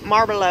swimsuit.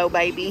 Marble,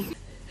 baby.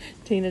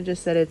 Tina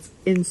just said it's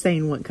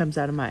insane what comes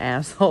out of my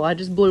asshole. I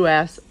just blew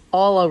ass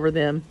all over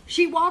them.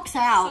 She walks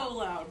out So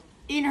loud.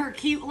 in her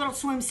cute little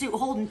swimsuit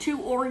holding 2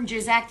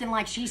 oranges, acting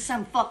like she's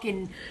some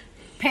fucking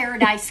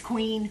paradise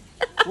queen,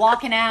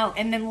 walking out,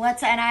 and then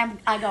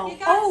I go,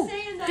 oh,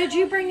 did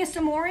you bring us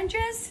some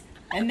oranges?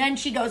 And then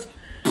she goes,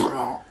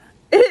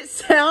 It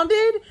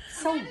sounded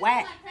so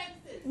wet.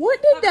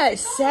 What did that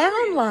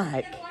sound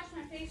like?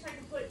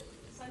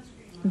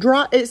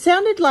 It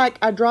sounded like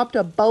I dropped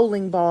a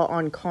bowling ball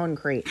on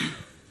concrete.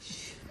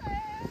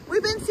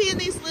 We've been seeing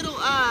these little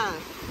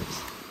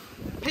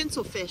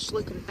pencil fish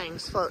looking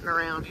things floating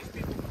around.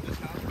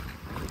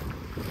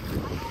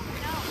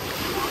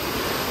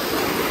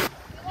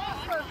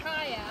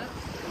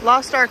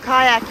 Lost our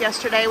kayak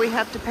yesterday. We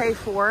have to pay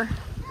for.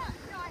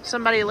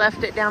 Somebody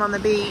left it down on the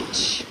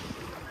beach.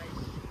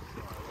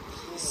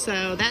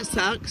 So that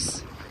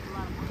sucks.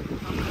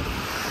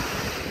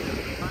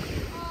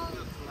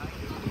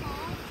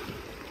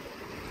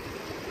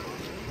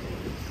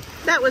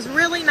 That was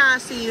really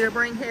nice of you to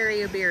bring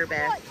Harry a beer,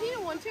 Beth.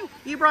 Tina won too.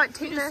 You brought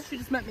Tina? She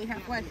just met me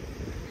halfway.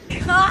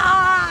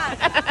 God!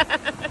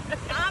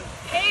 I'm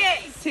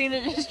pissed!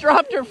 Tina just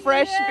dropped her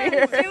fresh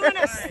beer. Doing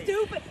a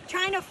stupid,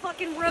 trying to fucking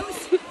fucking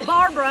roast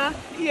Barbara.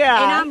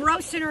 Yeah. And I'm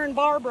roasting her and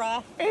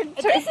Barbara. And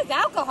this is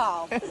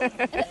alcohol. Fucking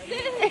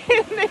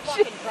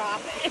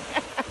drop it.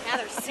 Now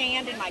there's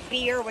sand in my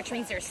beer, which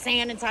means there's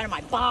sand inside of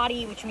my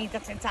body, which means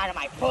that's inside of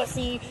my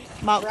pussy.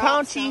 Mount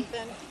Conchi.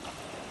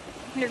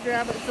 Here,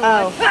 grab it.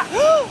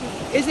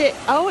 Oh. Is it?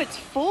 Oh, it's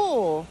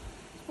full.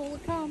 It's full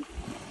of cum.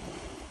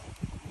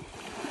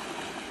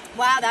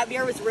 Wow, that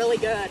beer was really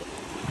good.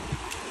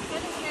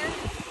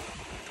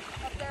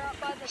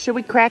 Should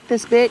we crack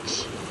this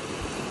bitch?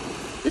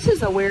 This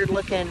is a weird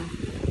looking.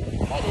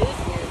 That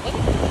is weird.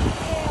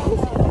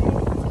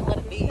 Let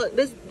it be. Look,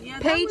 this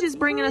Paige is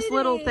bringing us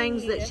little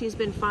things that she's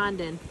been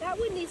finding. That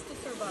one needs to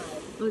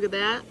survive. Look at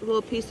that, a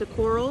little piece of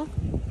coral.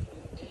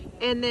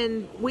 And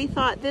then we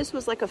thought this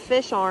was like a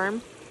fish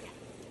arm,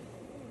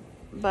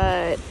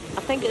 but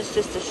I think it's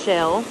just a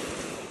shell.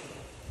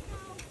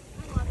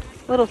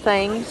 Little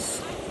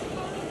things.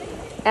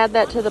 Add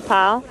that to the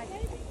pile.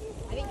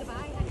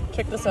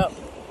 Check this out.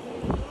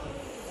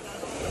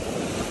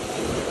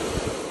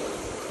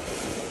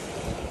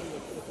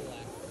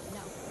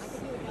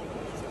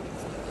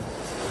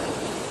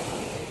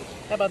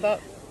 How about that?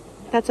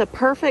 That's a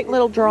perfect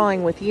little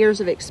drawing with years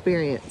of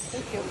experience.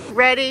 Thank you.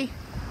 Ready?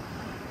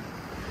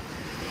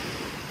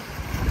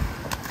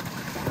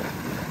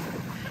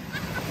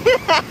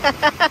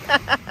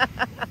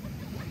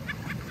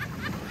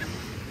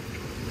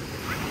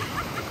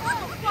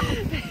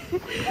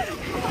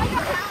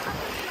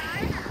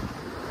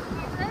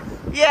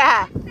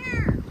 Yeah.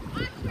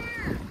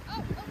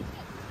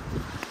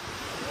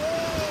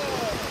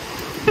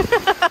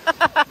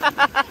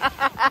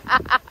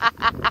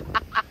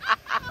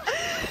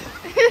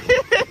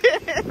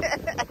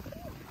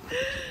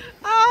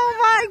 Oh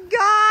my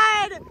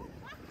God.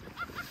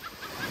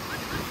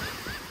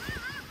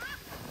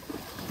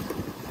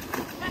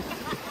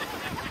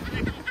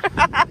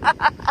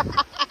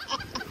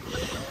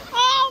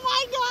 Oh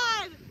my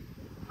God.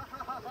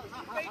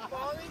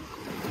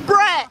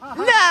 Brett,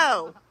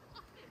 no.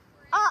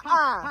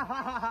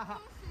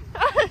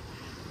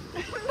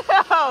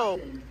 No.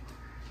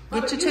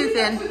 Get your tooth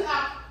in.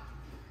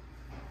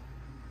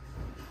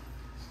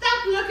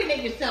 Stop looking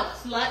at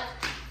yourself, slut.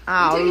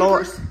 Oh,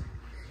 Lord.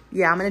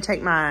 Yeah, I'm going to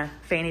take my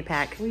fanny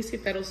pack. Let me see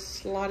if that'll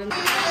slot in.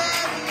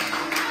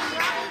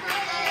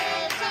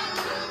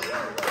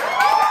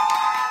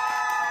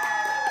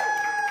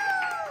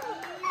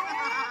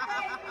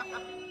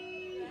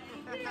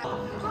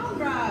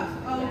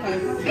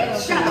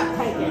 Shut up,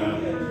 take it.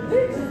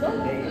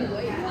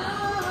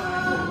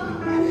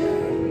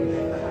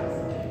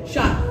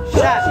 Shot.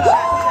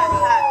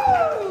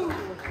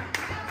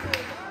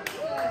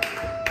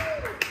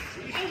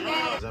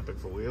 It's epic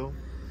for Will.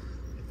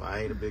 If I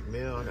ate a big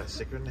meal, I got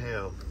sicker than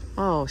hell.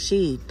 Oh,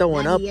 she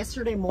throwing Maggie, up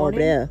yesterday over morning,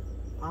 there.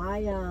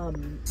 I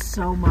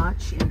so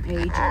much in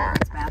Paige's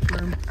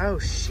bathroom. Oh,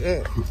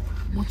 shit.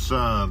 What's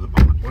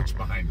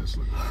behind this?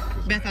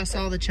 Beth, I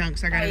saw the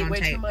chunks. I got it on way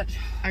tape. too much.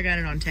 I got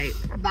it on tape.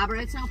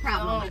 Barbara, it's no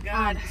problem. Oh,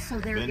 God. So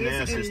there Been is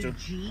there, a sister.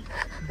 Jeep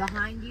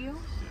behind you.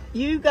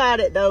 You got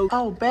it, though.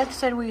 Oh, Beth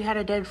said we had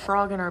a dead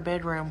frog in our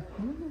bedroom.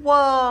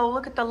 Whoa,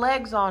 look at the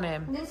legs on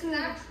him. This is an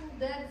actual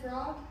dead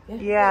frog?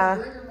 Yeah.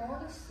 Rigor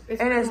mortis?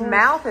 And his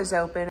mouth is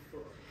open.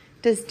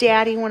 Does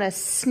Daddy want to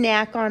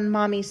snack on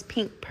Mommy's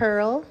pink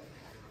pearl?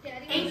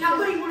 Ain't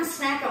nobody want to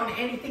snack on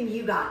anything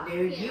you got,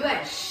 dude. You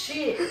had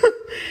shit.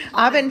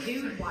 I've been...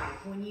 Dude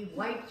wipe when you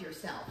wiped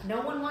yourself. No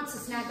one wants to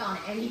snack on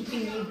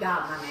anything you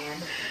got, my man.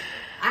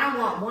 I don't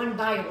want one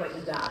bite of what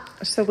you got.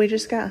 So we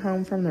just got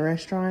home from the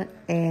restaurant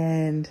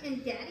and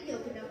Daddy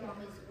opened up all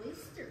his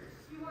oysters.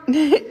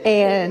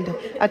 and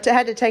I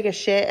had to take a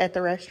shit at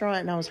the restaurant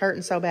and I was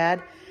hurting so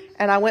bad.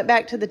 And I went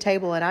back to the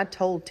table and I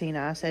told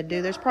Tina, I said,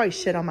 dude, there's probably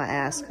shit on my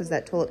ass because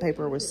that toilet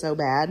paper was so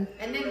bad.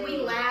 And then we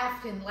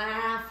laughed and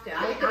laughed.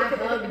 I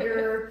hugged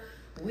her.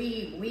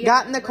 We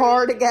got in the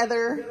car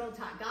together. Good old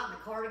time. Got in the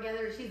car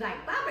together. She's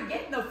like, Papa,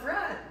 get in the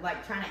front.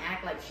 Like trying to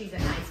act like she's a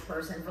nice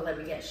person for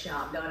letting me get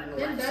shot done in the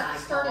Then left Beth side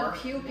started car.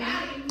 puking.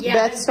 Yeah,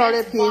 Beth then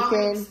started Beth's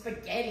vomiting puking.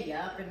 spaghetti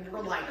up, and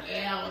we're like,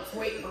 yeah, let's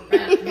wait for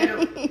Beth.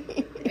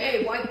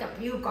 Hey, wipe the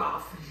puke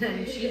off.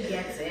 And she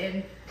gets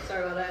in.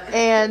 Sorry about that.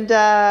 And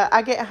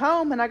I get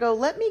home and I go,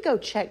 let me go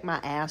check my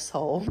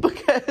asshole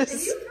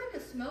because You kind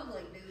of smelled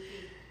like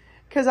dookie.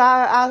 because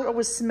I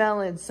was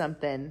smelling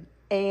something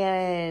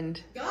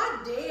and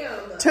God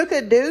damn. took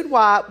a dude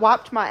wipe,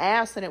 wiped my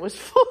ass, and it was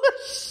full of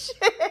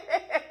shit.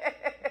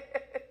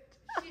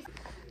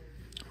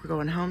 We're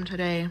going home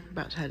today,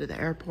 about to head to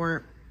the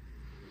airport.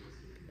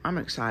 I'm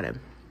excited.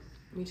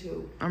 Me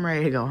too. I'm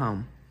ready to go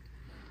home.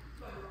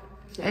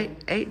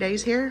 8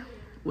 days here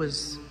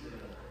was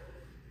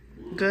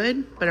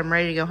good, but I'm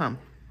ready to go home.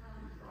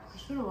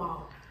 It's been a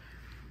while.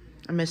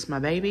 I miss my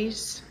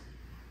babies.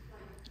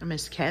 I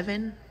miss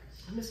Kevin,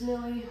 I miss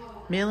Millie.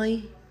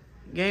 Millie,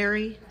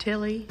 Gary,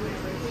 Tilly. Will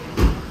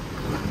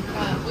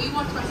you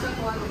watch my stuff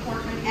while I'm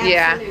recording?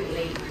 Yeah.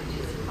 Absolutely.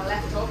 My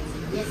laptop.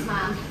 Yes,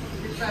 Mom.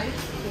 It's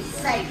safe. It's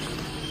safe.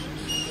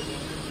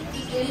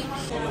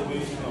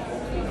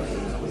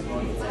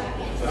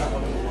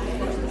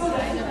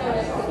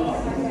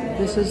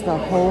 This is the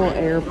whole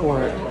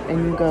airport,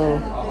 and you go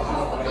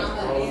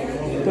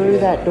through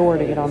that door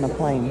to get on the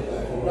plane.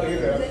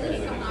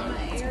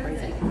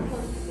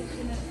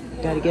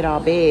 Gotta get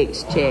our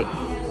bags checked.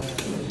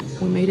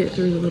 We made it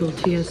through the little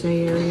TSA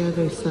area.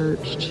 They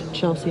searched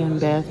Chelsea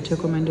and Beth,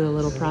 took them into a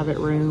little private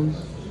room.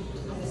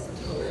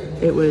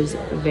 It was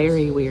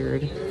very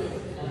weird.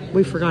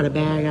 We forgot a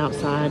bag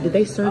outside. Did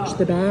they search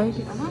the bag?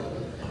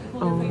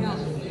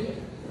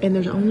 And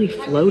there's only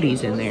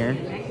floaties in there.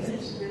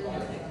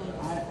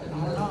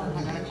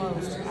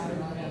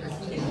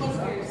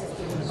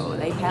 Oh,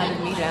 they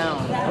patted me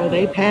down. Oh,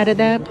 they patted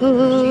that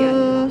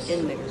puss.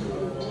 In there.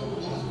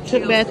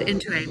 Took Beth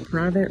into a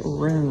private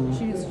room.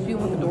 She was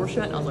feeling the door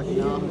shut. I was like,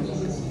 no.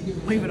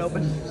 Leave it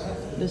open.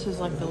 This is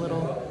like the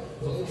little...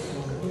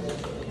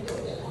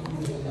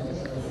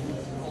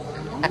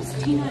 Is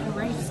Tina and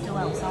Ray still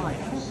outside?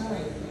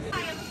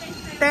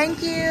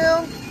 Thank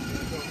you.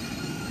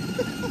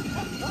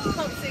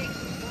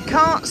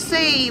 Can't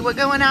see. We're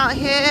going out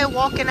here,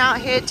 walking out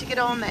here to get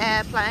on the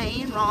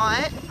airplane,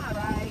 right?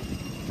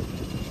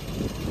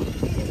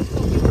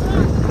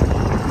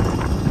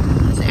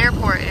 This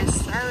airport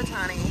is so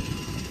tiny.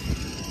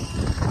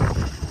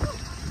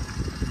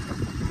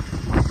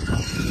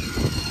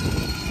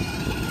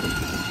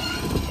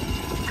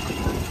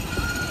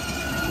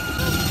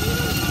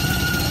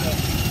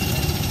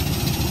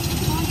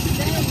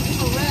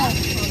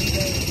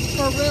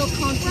 For real,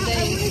 contra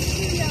days.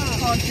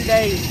 Contra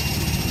days.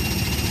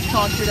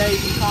 Contra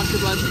days and contra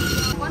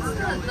blessings. What's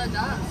the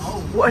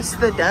dust? What's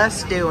the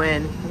dust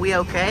doing? We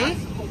okay?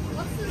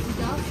 What's this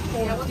dust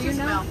for? Do you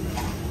know?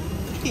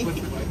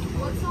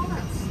 What's all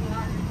that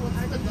stuff?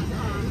 What's the dust?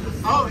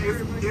 Oh,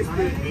 it's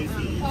been AC.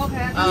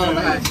 Okay.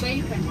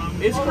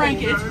 It's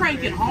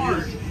cranking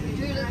hard.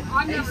 Dude,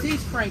 I've never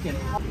AC's cranking.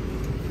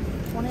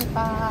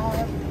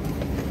 25.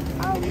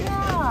 Oh,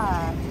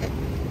 yeah.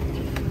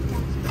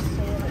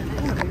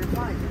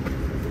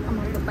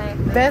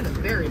 Beth,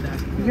 Very back.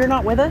 you're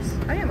not with us?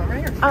 I am. I'm right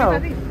here. Oh.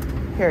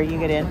 Here, you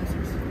get in.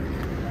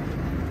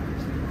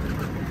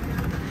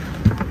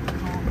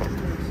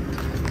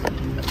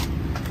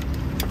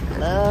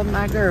 Love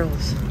my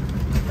girls.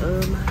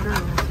 Love my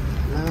girls.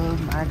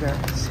 Love my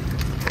girls.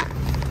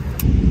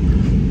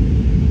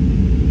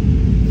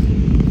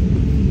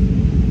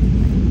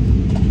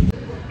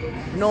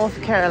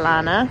 North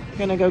Carolina.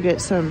 Gonna go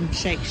get some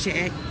Shake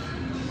Shack.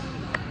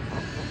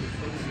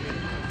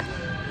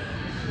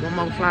 One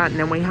more flight and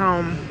then we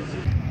home.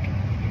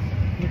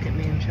 Look at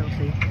me and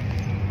Chelsea.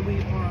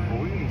 We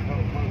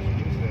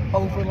are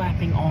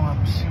overlapping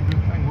arms.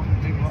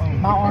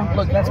 My arm,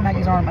 look, that's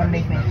Maggie's arm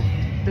underneath me.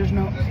 There's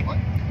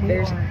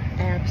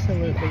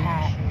absolutely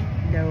packed.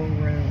 no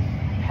room.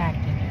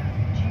 Packed in here.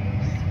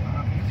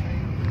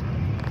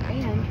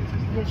 And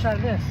get a shot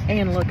of this.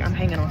 And look, I'm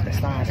hanging off the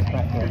side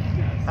right there.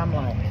 I'm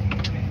like,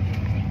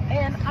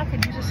 and I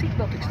could use a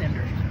seatbelt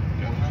extender.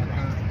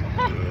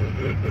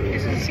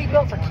 Is this a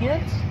seatbelt for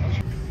kids?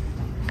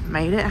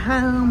 made it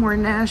home. We're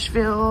in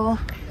Nashville.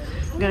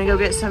 We're gonna go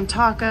get some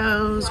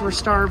tacos. We're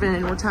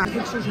starving. We're tired.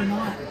 Pictures are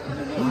not.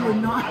 We were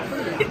not.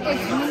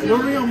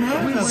 We're real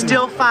mad.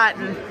 Still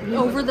fighting.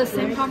 Over the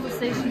same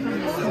conversation from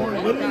this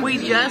morning. We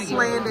just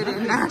landed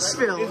in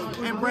Nashville,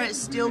 and Brett's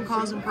still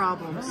causing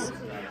problems.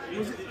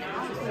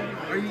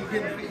 Are you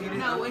getting?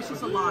 No, it's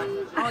just a lot.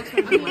 I'll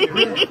explain to you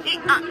later.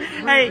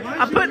 Hey,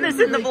 I'm putting this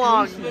in the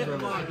vlog.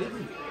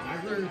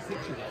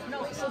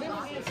 No, so they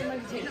don't need somebody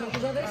to take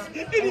pictures of this?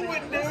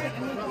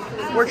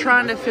 We're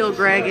trying to fill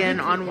Greg in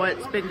on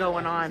what's been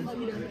going on.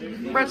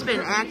 Brett's been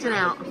acting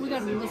out. We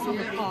gotta do this on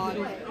the pod.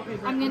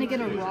 I'm gonna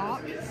get a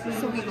rock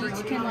so we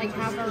each can like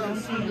have our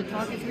own time to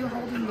talk. If you're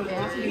holding the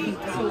rock, you can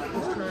talk.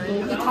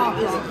 The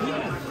talk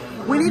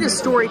rock. We need a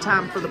story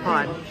time for the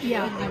pod.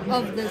 Yeah,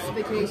 of this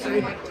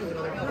vacation.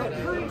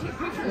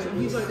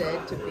 You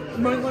said to be.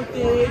 Mine like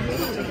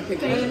this. Take a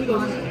picture.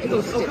 And it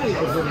goes,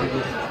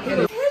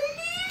 okay.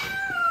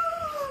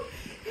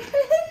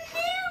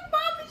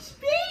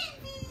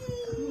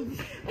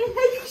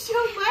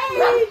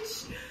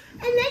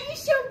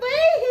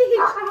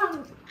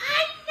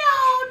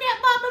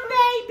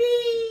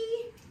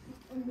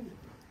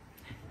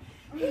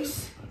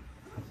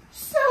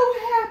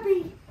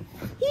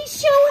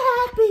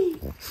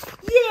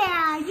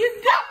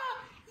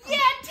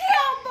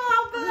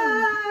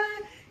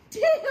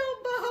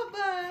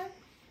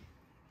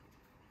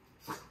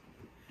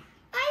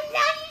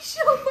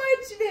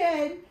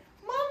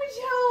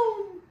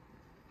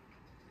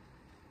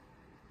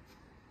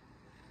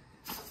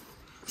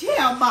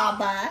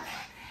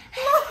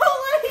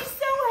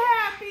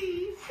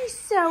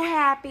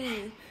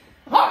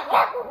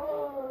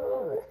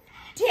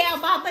 Tell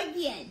Mama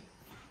again.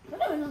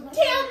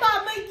 Tell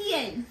Mama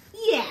again.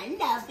 Yeah, I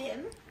love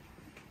him.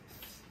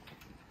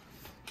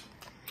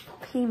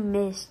 He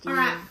missed you. All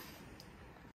right.